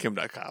 Kim.cop.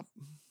 Kim.cop.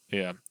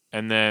 Yeah.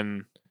 And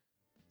then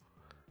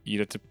you'd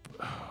have to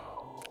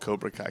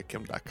Cobra Kai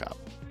Kim.cop.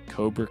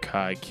 Cobra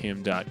Kai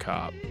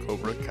Kim.cop.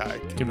 Cobra Kai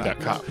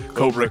Kim.cop.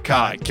 Cobra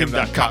Kai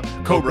Kim.cop.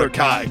 Cobra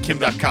Kai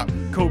Kim.cop.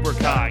 Cobra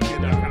Kai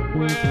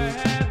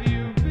Kim.cop.